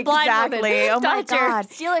 dodge the blind woman. exactly. Oh my Dodge her. God!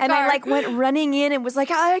 Steal her and car. I went running in and was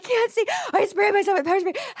like, I can't see. I sprayed myself with pepper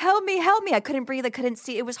spray. Help me! I couldn't breathe. I couldn't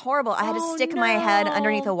see. It was horrible. I had to stick my head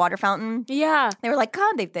underneath a water fountain. Yeah. They were like,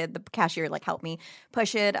 "Come!" The cashier helped me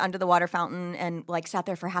push it under the water fountain and sat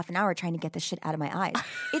there for half an hour trying to get the shit out of my eyes.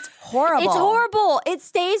 It's horrible. It's horrible. It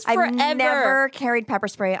stays forever. I've never carried pepper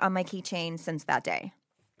spray on my keychain since that day.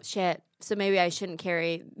 Shit. So maybe I shouldn't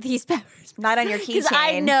carry these peppers. Not on your keychain. Because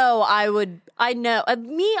I know I would. I know.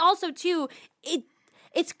 Me also, too.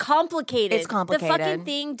 It's complicated. It's complicated. The fucking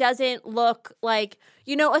thing doesn't look like,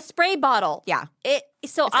 a spray bottle. Yeah.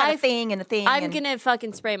 It's got a thing and a thing. I'm going to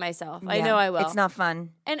fucking spray myself. I Yeah, know I will. It's not fun.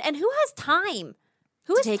 And who has time?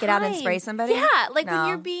 Who To has take it out and time? spray somebody? Yeah, like No. when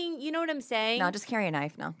you're being, you know what I'm saying? No, just carry a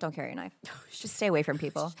knife. No, don't carry a knife. Just stay away from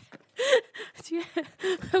people.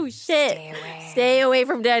 Oh shit! Stay away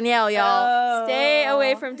from Danielle, y'all. Stay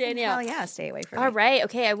away from Danielle. Hell yeah, stay away from All me. right.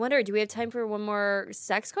 Okay. I wonder, do we have time for one more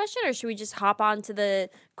sex question, or should we just hop on to the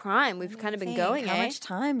crime? We've kind of been going. How much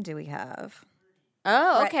time do we have?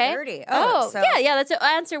 Oh, We're at okay. 30. Oh, So- yeah. Let's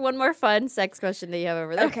answer one more fun sex question that you have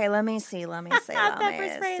over there. Okay, let me see. Pepper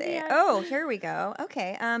spray in the eyes. Oh, here we go.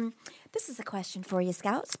 Okay. This is a question for you,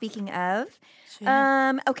 Scout. Speaking of,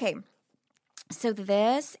 okay. So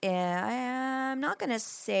this, I'm not going to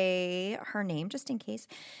say her name just in case.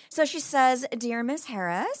 So she says, "Dear Miss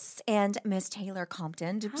Harris and Miss Taylor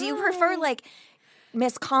Compton, do you prefer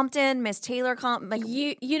Miss Compton, Miss Taylor Compton?"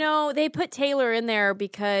 You know, they put Taylor in there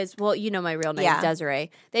because, well, you know my real name, Yeah.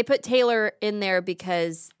 Desiree. They put Taylor in there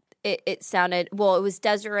because it sounded, well, it was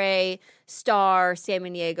Desiree, Star,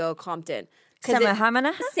 Samaniego, Compton.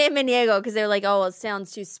 Samaniego, because they were like, oh, it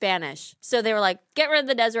sounds too Spanish. So they were like, get rid of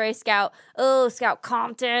the Desiree Scout. Oh, Scout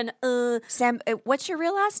Compton. What's your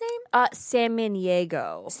real last name?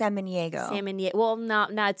 Samaniego. Samaniego. Well, no,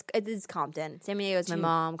 it's Compton. Samaniego is my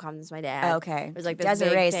mom. Compton's my dad. Oh, okay. It was like this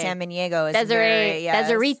Desiree big thing. Samaniego is Desiree,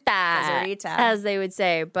 Deserita, Deserita, as they would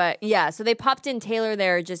say. But yeah, so they popped in Taylor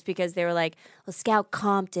there just because they were like, well, Scout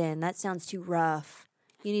Compton, that sounds too rough.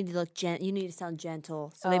 You need to look you need to sound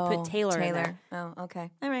gentle. So they put Taylor in there. Oh,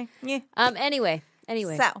 okay. All right. Yeah. Anyway.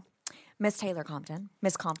 So, Miss Taylor Compton.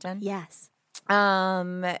 Miss Compton. Yes.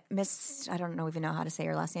 Miss, I don't even know how to say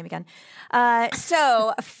her last name again.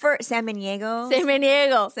 So for Samaniego.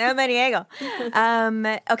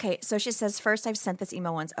 Okay, so she says, first, I've sent this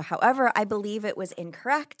email once. However, I believe it was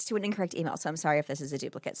incorrect to an incorrect email. So I'm sorry if this is a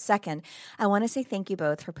duplicate. Second, I want to say thank you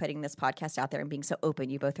both for putting this podcast out there and being so open.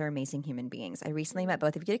 You both are amazing human beings. I recently met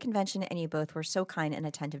both of you at a convention, and you both were so kind and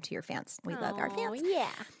attentive to your fans. We love our fans. Yeah.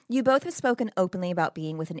 You both have spoken openly about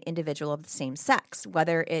being with an individual of the same sex,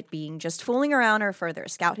 whether it being just fooling around or further.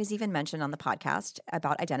 Scout has even mentioned on the podcast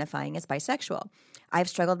about identifying as bisexual. I've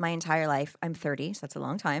struggled my entire life. I'm 30, so that's a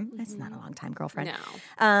long time. That's not a long time, girlfriend.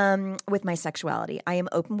 No. With my sexuality. I am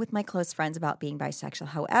open with my close friends about being bisexual.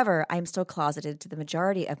 However, I am still closeted to the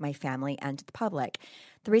majority of my family and to the public.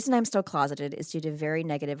 The reason I'm still closeted is due to very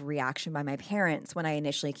negative reaction by my parents when I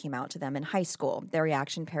initially came out to them in high school. Their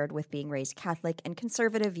reaction paired with being raised Catholic and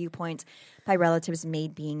conservative viewpoints by relatives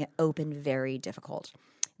made being open very difficult.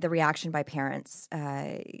 The reaction by parents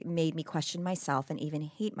made me question myself and even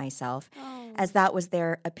hate myself, as that was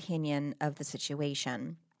their opinion of the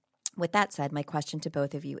situation. With that said, my question to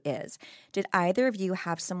both of you is, did either of you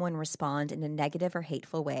have someone respond in a negative or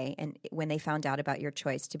hateful way and when they found out about your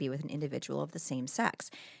choice to be with an individual of the same sex?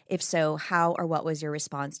 If so, how or what was your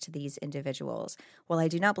response to these individuals? Well, I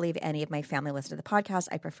do not believe any of my family listened to the podcast.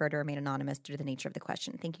 I prefer to remain anonymous due to the nature of the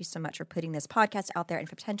question. Thank you so much for putting this podcast out there and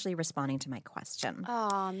for potentially responding to my question.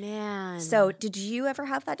 Oh, man. So did you ever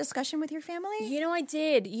have that discussion with your family? You know, I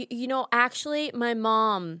did. You know, actually, my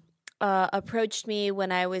mom approached me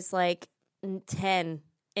when I was like 10,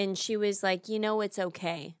 and she was like, you know, it's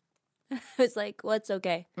okay. I was like, what's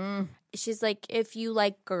okay? She's like, if you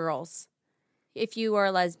like girls, if you are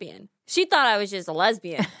a lesbian. She thought I was just a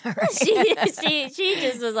lesbian. She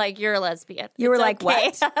just was like, you're a lesbian. You were It's like,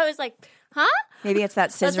 okay. what? I was like, huh? Maybe it's that I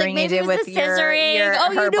was like, scissoring maybe you it did was with the your scissoring. her You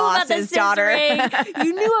knew about the boss's daughter. scissoring.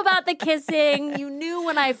 You knew about the kissing. You knew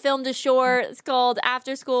when I filmed a short. It's called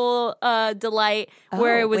After School Delight,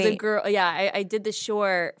 where it was a girl. Yeah, I did the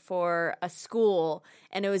short for a school,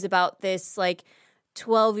 and it was about this like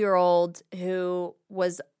 12-year-old who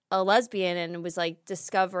was a lesbian and was like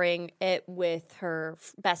discovering it with her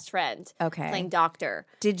best friend. Okay. Playing doctor.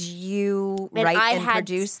 Did you And write I and had-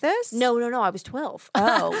 produce this? No, I was 12.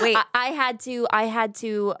 Oh, wait. I had to.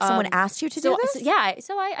 Someone asked you to do this? Yeah.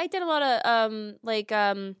 So I did a lot of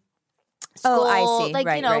school, Oh, I see. like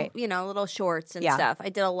Right, right. little shorts and Yeah. stuff. I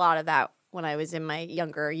did a lot of that when I was in my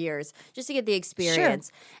younger years, just to get the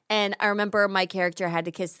experience. And I remember my character had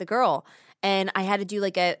to kiss the girl. And I had to do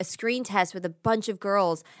like a screen test with a bunch of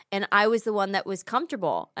girls, and I was the one that was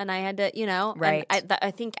comfortable. And I had to, Right. And I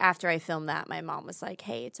think after I filmed that, my mom was like,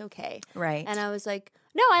 "Hey, it's okay." Right. And I was like,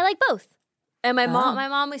 "No, I like both." And my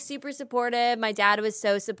mom was super supportive. My dad was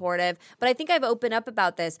so supportive. But I think I've opened up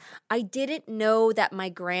about this. I didn't know that my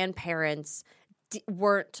grandparents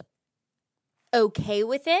weren't okay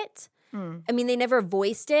with it. I mean, they never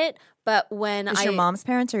voiced it, but when Is your mom's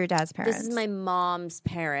parents or your dad's parents? This is my mom's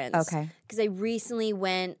parents. Okay. Because I recently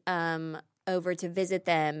went over to visit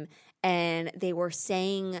them, and they were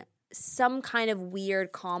saying some kind of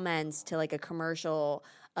weird comments to like a commercial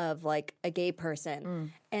of like a gay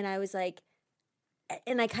person. And I was like,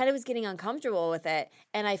 and I kind of was getting uncomfortable with it.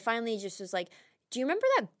 And I finally just was like, do you remember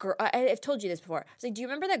that girl? I've told you this before. I was like, do you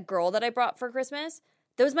remember that girl that I brought for Christmas?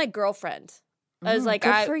 That was my girlfriend. I was like,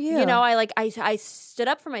 good for you. I stood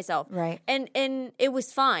up for myself. Right. And it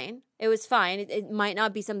was fine. It was fine. It might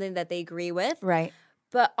not be something that they agree with. Right.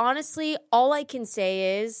 But honestly, all I can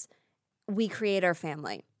say is we create our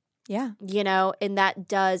family. Yeah. And that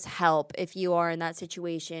does help if you are in that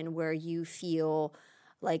situation where you feel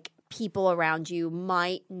like people around you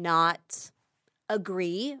might not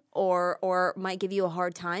agree or might give you a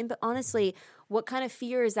hard time. But honestly, what kind of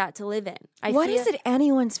fear is that to live in? What is it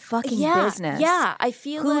anyone's fucking business? Yeah, I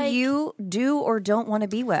feel who like you do or don't want to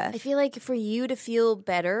be with. I feel like for you to feel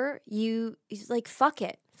better, you like fuck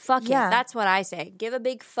it. Fuck it. That's what I say. Give a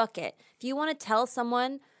big fuck it. If you want to tell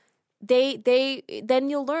someone, then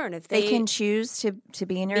you'll learn if they can choose to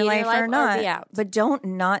be in your life or not. But don't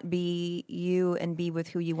not be you and be with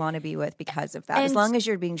who you want to be with because of that. As long as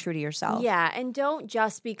you're being true to yourself. Yeah, and don't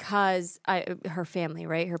just because her family,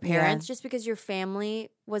 right? Her parents, just because your family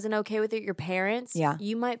wasn't okay with it, your parents,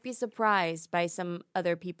 you might be surprised by some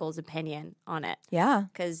other people's opinion on it. Yeah.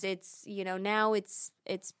 Because it's, now it's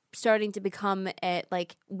starting to become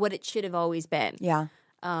like what it should have always been. Yeah.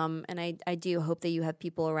 And I do hope that you have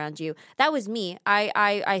people around you. That was me.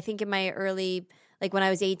 I think in my early, like when I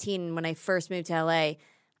was 18, when I first moved to LA,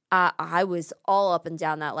 I was all up and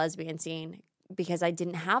down that lesbian scene because I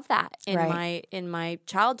didn't have that in my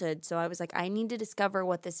childhood. So I was like, I need to discover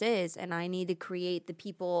what this is, and I need to create the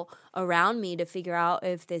people around me to figure out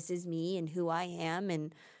if this is me and who I am,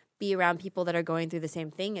 and be around people that are going through the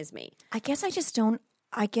same thing as me. I guess I just don't.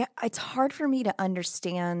 It's hard for me to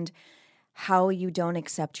understand how you don't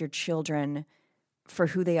accept your children for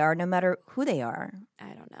who they are, no matter who they are.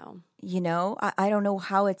 I don't know. I don't know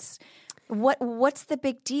how it's what's the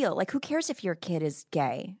big deal? Like, who cares if your kid is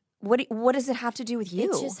gay? What does it have to do with you?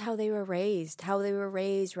 It's just how they were raised,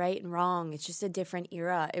 right and wrong. It's just a different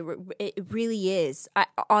era. It really is.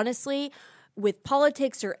 Honestly, with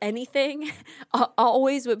politics or anything,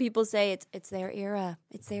 always what people say, it's their era.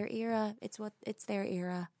 It's their era. It's their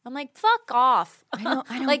era. I'm like, fuck off. I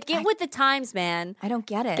don't like, get with the times, man. I don't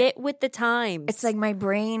get it. Get with the times. It's like my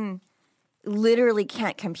brain literally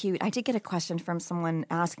can't compute. I did get a question from someone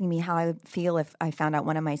asking me how I would feel if I found out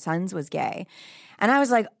one of my sons was gay. And I was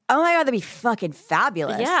like, oh my God, that'd be fucking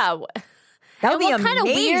fabulous. Yeah. That would be amazing. What kind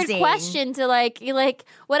of weird question to like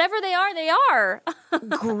whatever they are.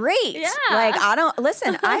 Great. Yeah. Like, I don't,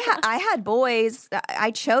 listen, I had boys. I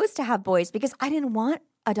chose to have boys because I didn't want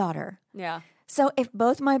a daughter. Yeah. So if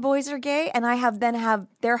both my boys are gay and I have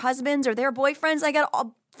their husbands or their boyfriends, I got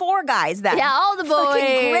all 4 guys then. Yeah, all the boys.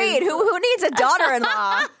 Fucking great. Who needs a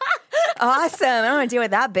daughter-in-law? Awesome. I don't want to deal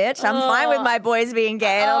with that bitch. I'm fine with my boys being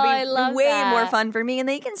gay. I It'll love be way that. more fun for me. And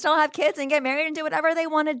they can still have kids and get married and do whatever they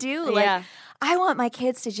want to do. Like, Yeah. I want my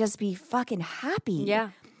kids to just be fucking happy.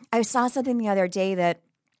 Yeah. I saw something the other day that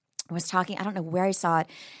was talking, I don't know where I saw it.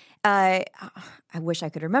 I wish I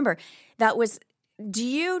could remember. That was, do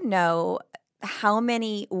you know how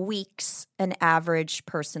many weeks an average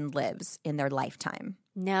person lives in their lifetime?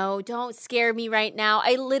 No, don't scare me right now.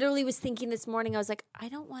 I literally was thinking this morning, I was like, I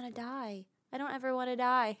don't want to die. I don't ever want to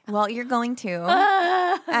die. Well, you're going to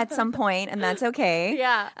at some point, and that's okay.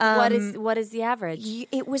 Yeah. What is the average?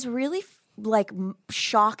 It was really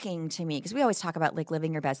shocking to me because we always talk about like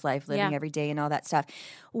living your best life, living every day, and all that stuff.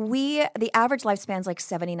 The average lifespan's like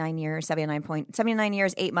 79 years, 79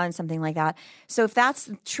 years, 8 months, something like that. So if that's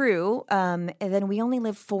true, then we only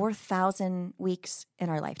live 4,000 weeks in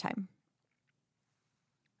our lifetime.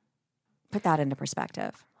 Put that into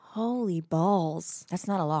perspective. Holy balls. That's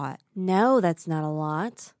not a lot. No, that's not a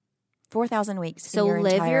lot. 4,000 weeks. So in your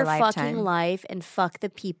live entire your lifetime. fucking life and fuck the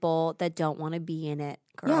people that don't want to be in it,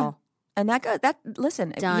 girl. Yeah. And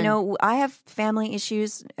listen, Done. you know, I have family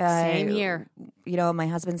issues. Same here. You know, on my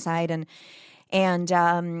husband's side, and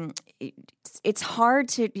it's hard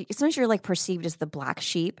to. Sometimes you're like perceived as the black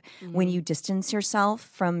sheep when you distance yourself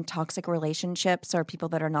from toxic relationships or people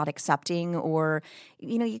that are not accepting, or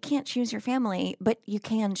you know, you can't choose your family, but you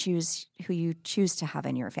can choose who you choose to have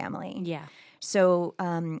in your family. Yeah. So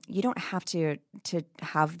you don't have to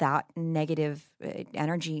have that negative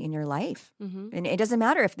energy in your life. And it doesn't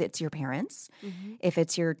matter if it's your parents, if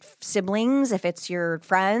it's your siblings, if it's your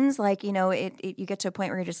friends. Like, you know, you get to a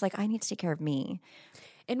point where you're just like, I need to take care of me.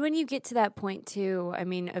 And when you get to that point too, I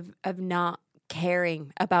mean, of not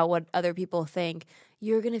caring about what other people think,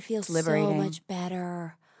 you're going to feel so liberating. much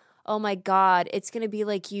better. Oh my God. It's going to be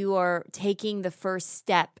like you are taking the first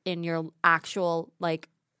step in your actual like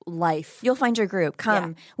life. You'll find your group.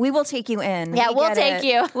 Come. We will take you in. Yeah, we'll get take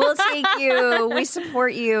you. We'll take you. We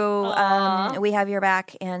support you. We have your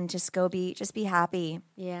back, and just be happy.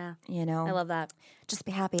 Yeah. You know, I love that. Just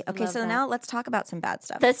be happy. Okay, love so that. now let's talk about some bad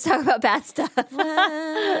stuff. Let's talk about bad stuff.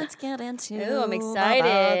 Let's get into Ooh, I'm the excited.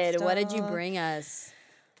 bad What did you stuff. bring us?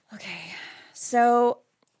 Okay. So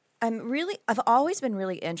I've always been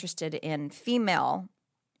really interested in female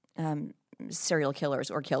serial killers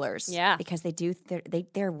or killers. Yeah. Because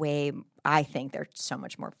they're way, I think they're so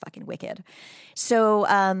much more fucking wicked. So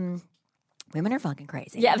women are fucking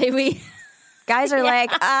crazy. Yeah, we Guys are like,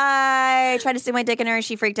 I tried to stick my dick in her,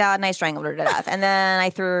 she freaked out, and I strangled her to death. And then I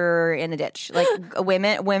threw her in a ditch. Like,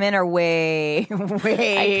 women are way.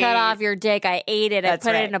 I cut off your dick. I ate it. That's I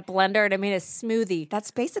put right. it in a blender and I made a smoothie.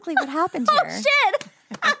 That's basically what happened here. Shit.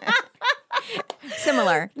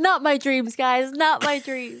 Similar. Not my dreams, guys. Not my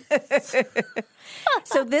dreams.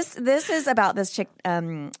 So this is about this chick. I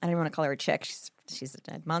don't even want to call her a chick. She's a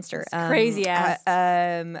dead monster. Crazy ass.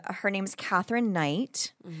 Her name's Catherine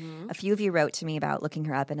Knight. A few of you wrote to me about looking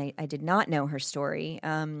her up, and I did not know her story.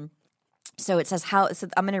 So it says So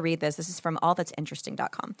I'm going to read this. This is from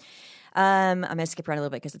allthat'sinteresting.com. I'm going to skip around a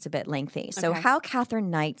little bit because it's a bit lengthy. So how Catherine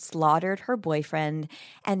Knight slaughtered her boyfriend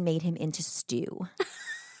and made him into stew.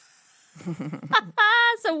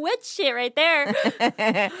 Some witch shit right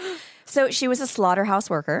there. So she was a slaughterhouse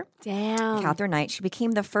worker. Damn. Catherine Knight. She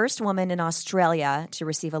became the first woman in Australia to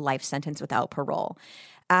receive a life sentence without parole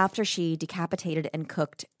after she decapitated and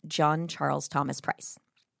cooked John Charles Thomas Price.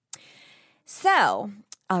 So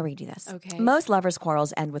I'll read you this. Okay. Most lovers'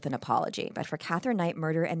 quarrels end with an apology, but for Catherine Knight,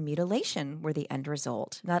 murder and mutilation were the end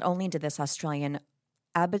result. Not only did this Australian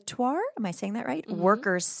abattoir, am I saying that right?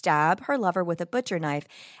 Workers stab her lover with a butcher knife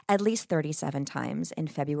at least 37 times in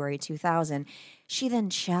February 2000. She then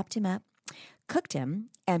chopped him up, cooked him,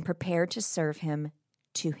 and prepared to serve him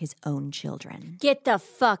to his own children. Get the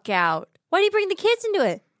fuck out. Why do you bring the kids into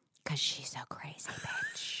it? Because she's so crazy,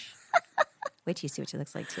 bitch. Wait till you see what she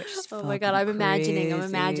looks like too. She's Oh my God, I'm imagining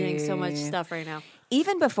crazy. so much stuff right now.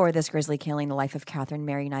 Even before this grisly killing, the life of Catherine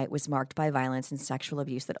Mary Knight was marked by violence and sexual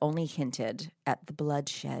abuse that only hinted at the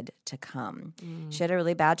bloodshed to come. She had a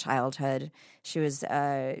really bad childhood. She was,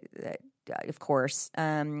 of course,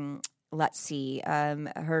 let's see.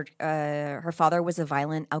 Her father was a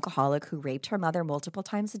violent alcoholic who raped her mother multiple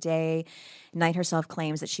times a day. Knight herself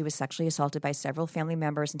claims that she was sexually assaulted by several family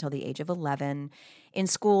members until the age of 11. In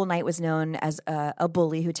school, Knight was known as a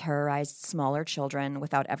bully who terrorized smaller children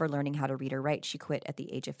without ever learning how to read or write. She quit at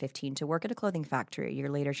the age of 15 to work at a clothing factory. A year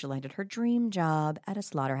later, she landed her dream job at a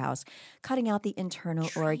slaughterhouse, cutting out the internal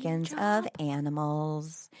organs of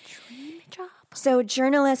animals. Dream job. So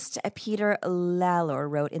journalist Peter Lalor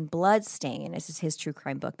wrote in Bloodstain, this is his true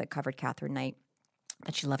crime book that covered Katherine Knight,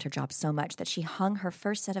 that she loved her job so much that she hung her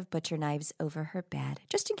first set of butcher knives over her bed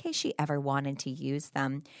just in case she ever wanted to use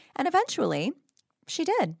them. And eventually, she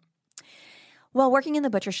did. While working in the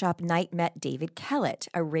butcher shop, Knight met David Kellett,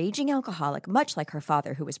 a raging alcoholic, much like her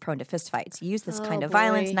father, who was prone to fistfights. Used this kind of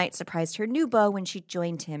violence, Knight surprised her new beau when she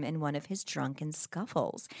joined him in one of his drunken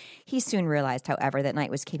scuffles. He soon realized, however, that Knight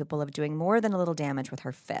was capable of doing more than a little damage with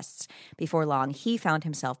her fists. Before long, he found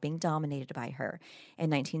himself being dominated by her. In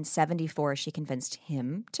 1974, she convinced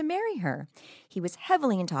him to marry her. He was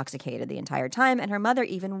heavily intoxicated the entire time, and her mother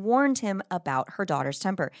even warned him about her daughter's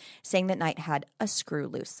temper, saying that Knight had a screw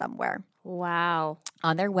loose somewhere. Wow.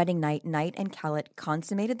 On their wedding night, Knight and Kellett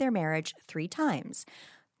consummated their marriage 3 times.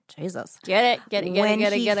 Jesus. Get it. When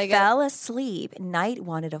he fell asleep, Knight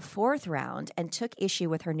wanted a 4th round and took issue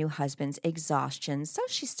with her new husband's exhaustion, so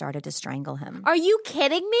she started to strangle him. Are you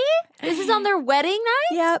kidding me? This is on their wedding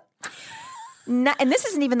night? Yep. And this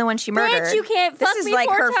isn't even the one she murdered. Bitch, you can't fuck This is me like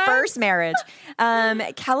 4 her times. first marriage.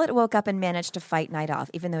 Kellett woke up and managed to fight Knight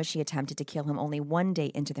off, even though she attempted to kill him only 1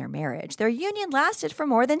 day into their marriage. Their union lasted for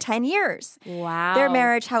more than 10 years. Wow. Their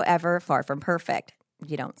marriage, however, far from perfect.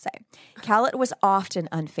 You don't say. Kellett was often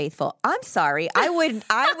unfaithful. I'm sorry. I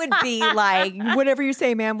would be like, whatever you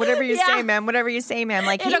say, ma'am. Whatever you say, ma'am. Whatever you say, ma'am.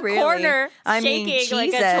 Like in he a really, corner, I mean, shaking Jesus.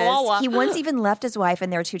 like a chihuahua. He once even left his wife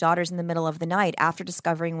and their 2 daughters in the middle of the night. After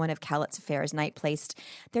discovering one of Kellett's affairs, Knight placed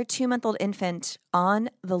their 2-month-old infant on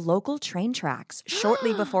the local train tracks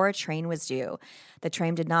shortly before a train was due. The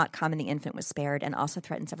train did not come, and the infant was spared, and also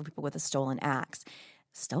threatened several people with a stolen axe.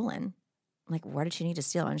 Stolen? Like, why did she need to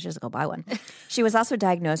steal? Why didn't she just go buy one? She was also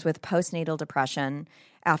diagnosed with postnatal depression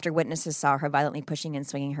after witnesses saw her violently pushing and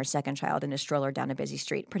swinging her second child in a stroller down a busy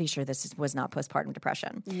street. Pretty sure this was not postpartum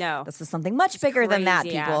depression. No. This is something much bigger than that,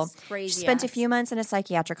 people. Crazy She spent a ass. few months in a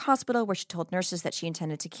psychiatric hospital where she told nurses that she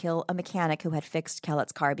intended to kill a mechanic who had fixed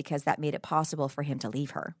Kellett's car because that made it possible for him to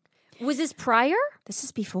leave her. Was this prior? This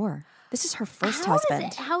is before. This is her first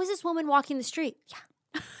husband. How is this woman walking the street? Yeah.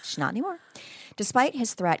 She's not anymore. Despite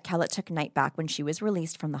his threat, Kellett took Knight back when she was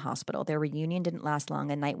released from the hospital. Their reunion didn't last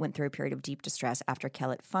long, and Knight went through a period of deep distress after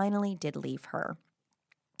Kellett finally did leave her.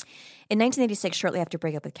 In 1986, shortly after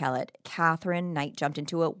breaking up with Kellett, Katherine Knight jumped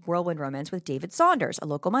into a whirlwind romance with David Saunders, a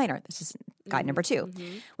local miner. This is guy number 2.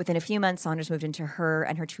 Mm-hmm. Within a few months, Saunders moved in with her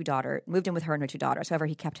and her 2 daughters. However,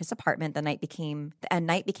 he kept his apartment. Knight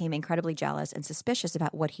became incredibly jealous and suspicious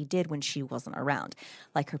about what he did when she wasn't around.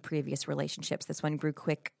 Like her previous relationships, this one grew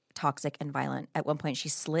quick, toxic, and violent. At one point, she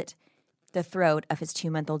slit the throat of his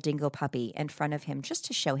 2-month-old dingo puppy in front of him just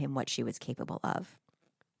to show him what she was capable of.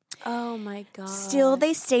 Oh, my God. Still,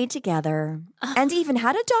 they stayed together and even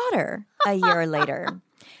had a daughter a year later.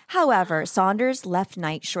 However, Saunders left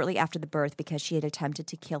Knight shortly after the birth because she had attempted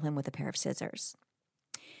to kill him with a pair of scissors.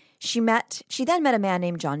 She then met a man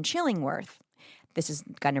named John Chillingworth. This is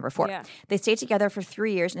guy number 4. Yeah. They stayed together for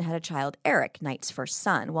 3 years and had a child, Eric, Knight's first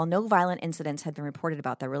son. While no violent incidents had been reported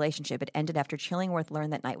about their relationship, it ended after Chillingworth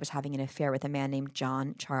learned that Knight was having an affair with a man named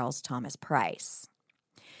John Charles Thomas Price.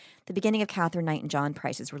 The beginning of Katherine Knight and John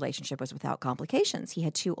Price's relationship was without complications. He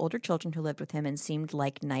had 2 older children who lived with him and seemed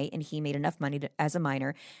like Knight, and he made enough money as a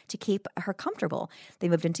minor to keep her comfortable. They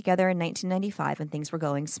moved in together in 1995 and things were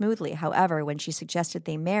going smoothly. However, when she suggested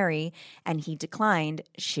they marry and he declined,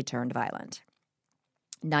 she turned violent.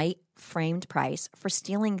 Knight framed Price for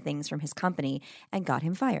stealing things from his company and got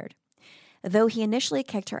him fired. Though he initially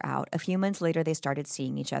kicked her out, a few months later they started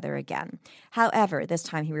seeing each other again. However, this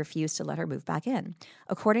time he refused to let her move back in.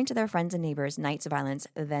 According to their friends and neighbors, Knight's violence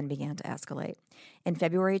then began to escalate. In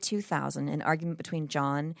February 2000, an argument between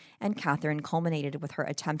John and Katherine culminated with her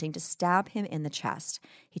attempting to stab him in the chest.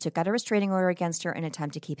 He took out a restraining order against her in an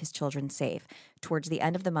attempt to keep his children safe. Towards the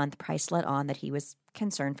end of the month, Price let on that he was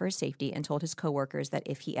concerned for his safety and told his coworkers that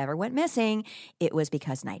if he ever went missing, it was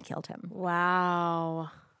because Knight killed him. Wow.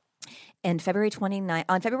 On February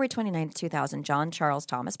 29, 2000, John Charles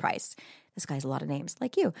Thomas Price, this guy's a lot of names,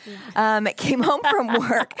 like you, came home from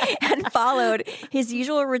work and followed his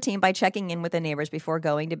usual routine by checking in with the neighbors before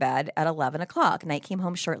going to bed at 11 o'clock. Knight came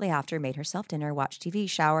home shortly after, made herself dinner, watched TV,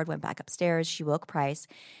 showered, went back upstairs. She woke Price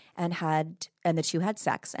and the 2 had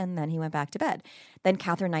sex, and then he went back to bed. Then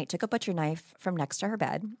Katherine Knight took a butcher knife from next to her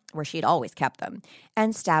bed, where she had always kept them,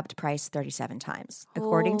 and stabbed Price 37 times.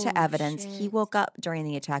 According to evidence, he woke up during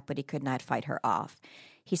the attack, but he could not fight her off.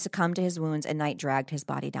 He succumbed to his wounds, and Knight dragged his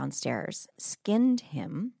body downstairs, skinned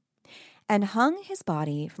him, and hung his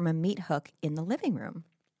body from a meat hook in the living room.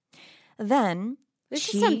 Then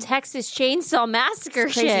This is some Texas Chainsaw Massacre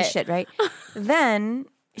crazy shit, right? Then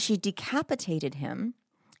she decapitated him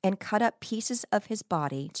and cut up pieces of his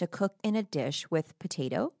body to cook in a dish with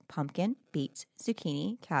potato, pumpkin, beets,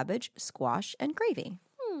 zucchini, cabbage, squash, and gravy.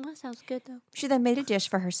 That sounds good, though. She then made a dish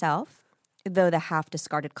for herself, though the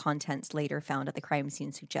half-discarded contents later found at the crime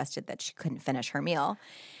scene suggested that she couldn't finish her meal.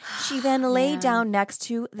 She then lay down next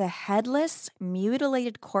to the headless,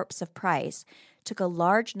 mutilated corpse of Price, took a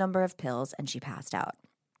large number of pills, and she passed out.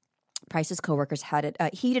 Price's coworkers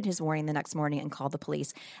heeded his warning the next morning and called the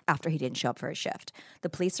police after he didn't show up for his shift. The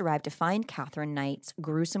police arrived to find Catherine Knight's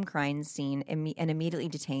gruesome crime scene and immediately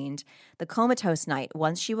detained. The comatose Knight,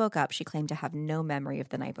 once she woke up, she claimed to have no memory of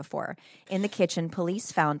the night before. In the kitchen,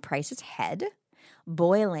 police found Price's head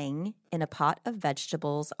boiling in a pot of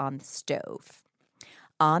vegetables on the stove.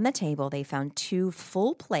 On the table, they found 2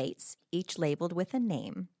 full plates, each labeled with a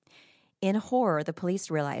name. In horror, the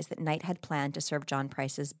police realized that Knight had planned to serve John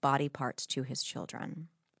Price's body parts to his children.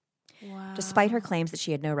 Wow. Despite her claims that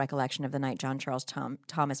she had no recollection of the night John Charles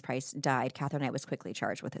Thomas Price died, Catherine Knight was quickly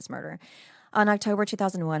charged with his murder. On October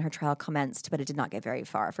 2001, her trial commenced, but it did not get very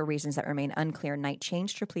far. For reasons that remain unclear, Knight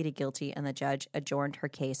changed her plea to guilty, and the judge adjourned her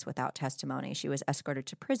case without testimony. She was escorted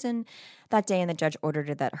to prison that day, and the judge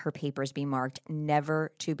ordered that her papers be marked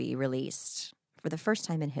never to be released. For the first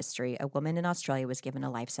time in history, a woman in Australia was given a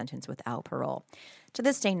life sentence without parole. To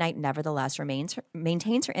this day, Knight nevertheless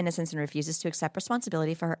maintains her innocence and refuses to accept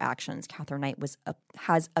responsibility for her actions. Catherine Knight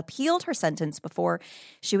has appealed her sentence before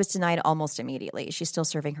she was denied almost immediately. She's still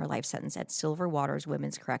serving her life sentence at Silver Waters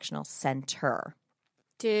Women's Correctional Center.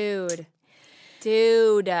 Dude.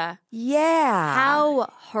 Yeah. How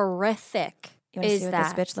horrific You want to is see what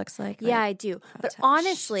that? this bitch looks like? Yeah, Right? I do. But She's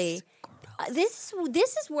honestly, this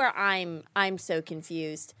is where I'm so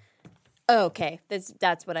confused. Oh, okay,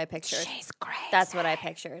 that's what I pictured. She's crazy. That's what I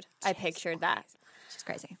pictured. I pictured that. She's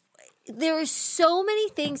crazy. There are so many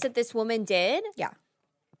things that this woman did Yeah.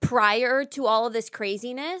 prior to all of this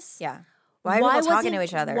craziness. Yeah. Why are people talking to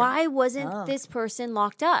each other? Why wasn't this person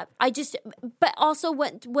locked up? But also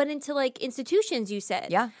went into like institutions, you said.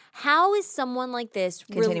 Yeah. How is someone like this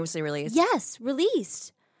Continuously released? Yes,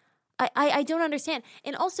 released. I don't understand.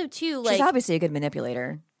 And also too, like, She's obviously a good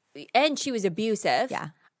manipulator. and she was abusive. Yeah.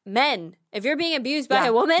 Men, if you're being abused by Yeah.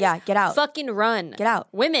 a woman, Yeah, get out. Fucking run. Get out.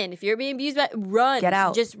 Women, if you're being abused by, run. Get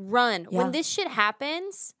out. Just run. Yeah. When this shit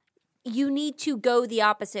happens, you need to go the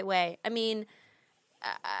opposite way. I mean,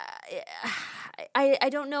 I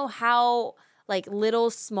don't know how like little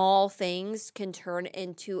small things can turn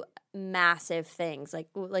into massive things, like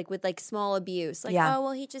with like small abuse, like Yeah. oh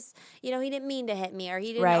well, he just he didn't mean to hit me, or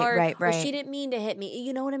he didn't, Right. or she didn't mean to hit me.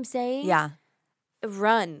 You know what I'm saying? Yeah.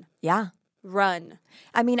 Run. Yeah. Run.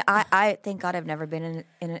 I mean, I thank God I've never been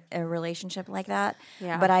in a relationship like that.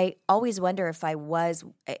 Yeah. But I always wonder if I was,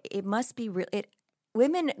 it must be real.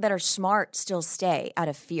 Women that are smart still stay out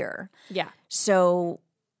of fear. Yeah. So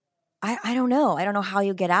I don't know. I don't know how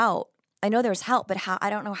you get out. I know there's help, but I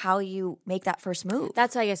don't know how you make that first move.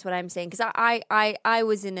 That's, I guess, what I'm saying. Because I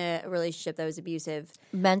was in a relationship that was abusive.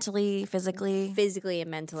 Mentally, physically. Physically and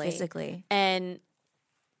mentally. Physically. And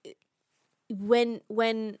when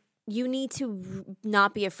you need to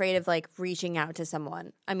not be afraid of like reaching out to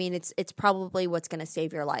someone. I mean, it's probably what's going to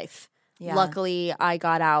save your life. Yeah. Luckily, I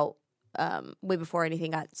got out way before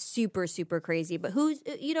anything got super, super crazy. But who's,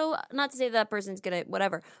 not to say that person's going to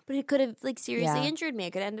whatever, but it could have like seriously injured me. I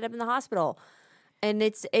could have ended up in the hospital. And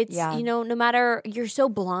it's no matter, you're so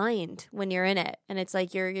blind when you're in it. And it's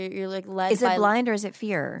like you're like led Is it blind or is it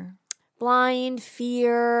fear? Blind,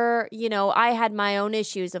 fear, I had my own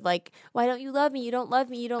issues of like, why don't you love me? You don't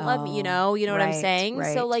love me. You don't love me. You know what I'm saying?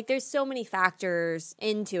 Right. So like, there's so many factors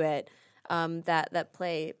into it that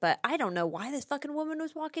play. But I don't know why this fucking woman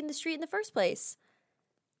was walking the street in the first place.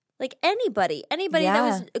 Like anybody that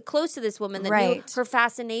was close to this woman that knew her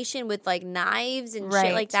fascination with like knives and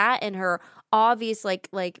shit like that, and her obvious like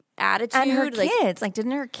attitude and her kids. Like,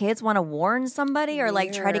 didn't her kids want to warn somebody or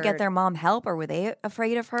like try to get their mom help, or were they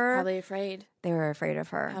afraid of her? Probably afraid. They were afraid of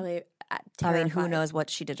her. Probably terrified. I mean, who knows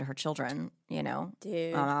what she did to her children?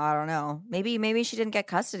 Dude. I don't know. Maybe she didn't get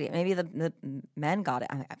custody. Maybe the men got it.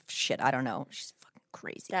 I don't know. She's fucking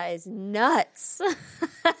crazy. That is nuts.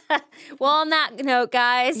 Well, on that note,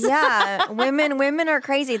 guys. Yeah, women are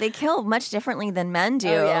crazy. They kill much differently than men do.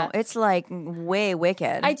 Oh, yeah. It's like way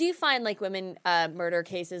wicked. I do find like women murder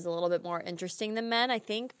cases a little bit more interesting than men, I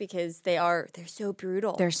think, because they're so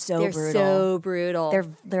brutal. They're so brutal.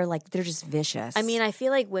 They're just vicious. I mean, I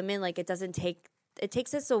feel like women, like it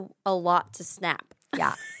takes us a lot to snap.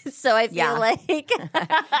 Yeah. So I feel like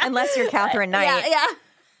unless you're Catherine Knight. Yeah.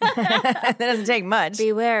 That doesn't take much.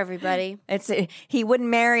 Beware, everybody. He wouldn't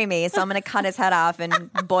marry me, so I'm going to cut his head off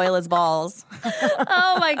and boil his balls.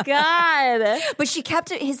 Oh my God. But she kept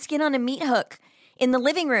his skin on a meat hook in the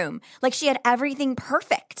living room. Like she had everything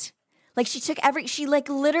perfect. Like she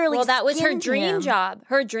literally. Well, that was her skinned dream him. job.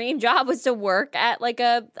 Her dream job was to work at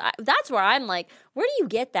that's where I'm like, where do you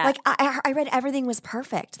get that? Like I read everything was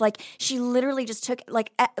perfect. Like she literally just took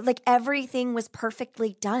like everything was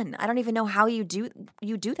perfectly done. I don't even know how you do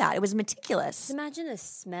that. It was meticulous. Just imagine the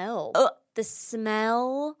smell. The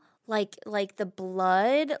smell, like the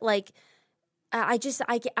blood, like I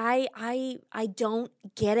don't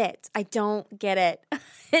get it. I don't get it.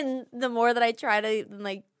 And the more that I try to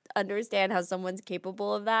like understand how someone's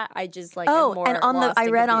capable of that, I just like am more and on lost I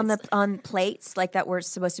and read confused. on plates like that were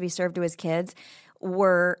supposed to be served to his kids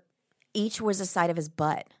each was a side of his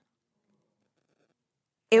butt.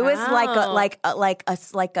 It was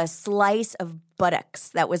like a slice of buttocks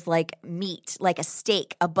that was like meat, like a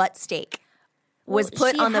steak, a butt steak was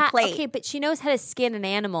put on the plate. Okay, but she knows how to skin an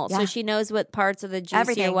animal, so Yeah. she knows what parts of the juicier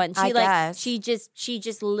Everything, one. I guess. She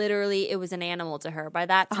just literally, it was an animal to her. By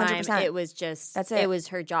that time, 100%. it was just That's it. It was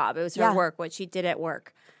her job. It was her Yeah. work. What she did at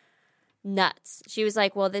work. Nuts. She was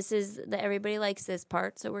like, "Well, this is everybody likes this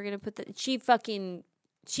part, so we're gonna put the." She clocked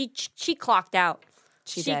out.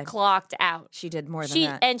 She did. Clocked out. She did more than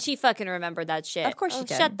that. And she fucking remembered that shit. Of course she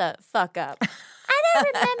did. Shut the fuck up. I don't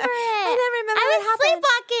remember it. I don't remember I was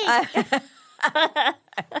sleepwalking.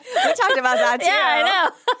 We talked about that too. Yeah,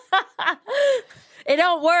 I know. It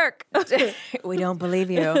don't work. We don't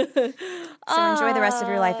believe you. So enjoy the rest of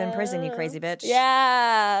your life in prison, you crazy bitch.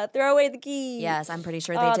 Yeah. Throw away the key. Yes, I'm pretty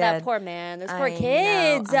sure they Oh, did. that poor man. Those poor I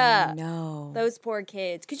kids. I know. Those poor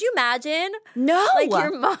kids. Could you imagine? No. Like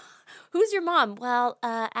your mom. Who's your mom? Well,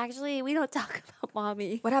 actually, we don't talk about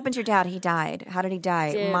mommy. What happened to your dad? He died. How did he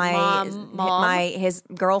die? Dude, mom? His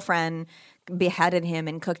girlfriend beheaded him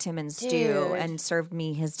and cooked him in stew Dude. and served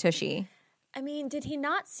me his tushy. I mean, did he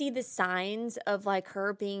not see the signs of like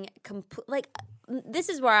her being like? This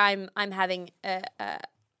is where I'm having a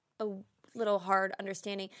little hard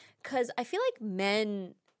understanding because I feel like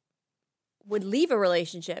men would leave a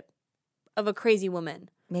relationship of a crazy woman.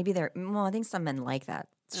 Maybe I think some men like that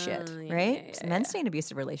shit, yeah, right? yeah, Men stay in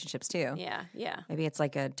abusive relationships too. Yeah. Maybe it's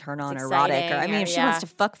like a turn on It's erotic. Or, I exciting, mean, or- if she yeah. wants to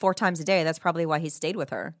fuck 4 times a day, that's probably why he stayed with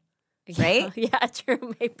her. Right? Yeah,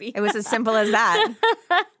 true. Maybe It was as simple as that.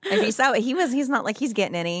 If you saw it, he's not like he's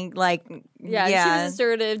getting any like Yeah, she was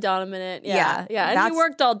assertive, dominant. Yeah. Yeah, And he that's-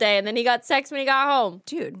 worked all day and then he got sex when he got home.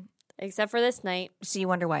 dude. Except for this night. So you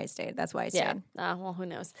wonder why he stayed. That's why he stayed. Yeah. Well, who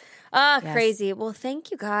knows? Crazy. Well, thank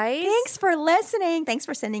you guys. Thanks for listening. Thanks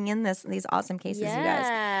for sending in these awesome cases, you guys.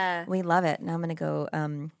 Yeah. We love it. Now I'm gonna go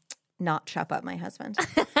not chop up my husband.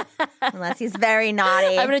 Unless he's very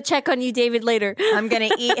naughty. I'm going to check on you, David, later. I'm gonna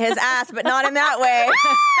eat his ass, but not in that way.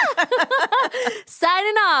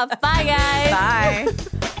 Signing off. Bye, guys.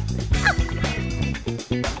 Bye.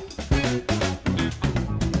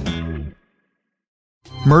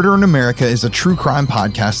 Murder in America is a true crime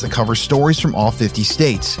podcast that covers stories from all 50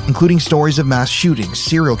 states, including stories of mass shootings,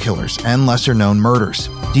 serial killers, and lesser-known murders.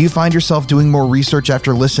 Do you find yourself doing more research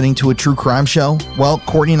after listening to a true crime show? Well,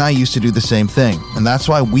 Courtney and I used to do the same thing, and that's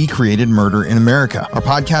why we created Murder in America. Our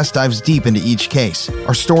podcast dives deep into each case.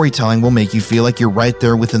 Our storytelling will make you feel like you're right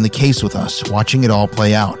there within the case with us, watching it all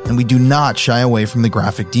play out, and we do not shy away from the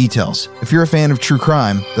graphic details. If you're a fan of true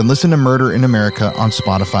crime, then listen to Murder in America on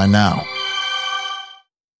Spotify now.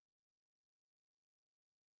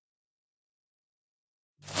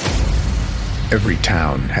 Every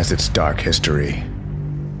town has its dark history.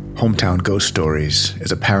 Hometown Ghost Stories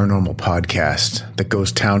is a paranormal podcast that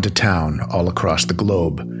goes town to town all across the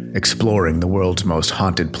globe, exploring the world's most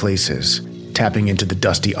haunted places, tapping into the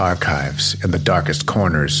dusty archives and the darkest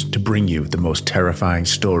corners to bring you the most terrifying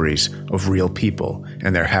stories of real people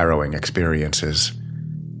and their harrowing experiences.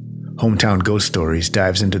 Hometown Ghost Stories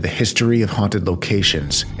dives into the history of haunted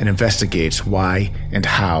locations and investigates why and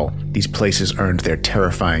how these places earned their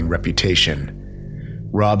terrifying reputation.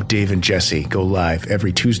 Rob, Dave, and Jesse go live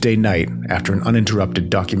every Tuesday night after an uninterrupted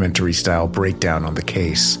documentary-style breakdown on the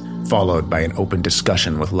case, followed by an open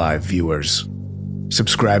discussion with live viewers.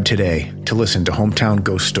 Subscribe today to listen to Hometown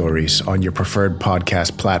Ghost Stories on your preferred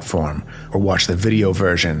podcast platform or watch the video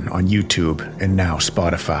version on YouTube and now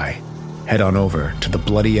Spotify. Head on over to the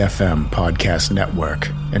Bloody FM Podcast Network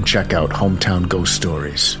and check out Hometown Ghost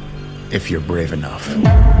Stories, if you're brave enough.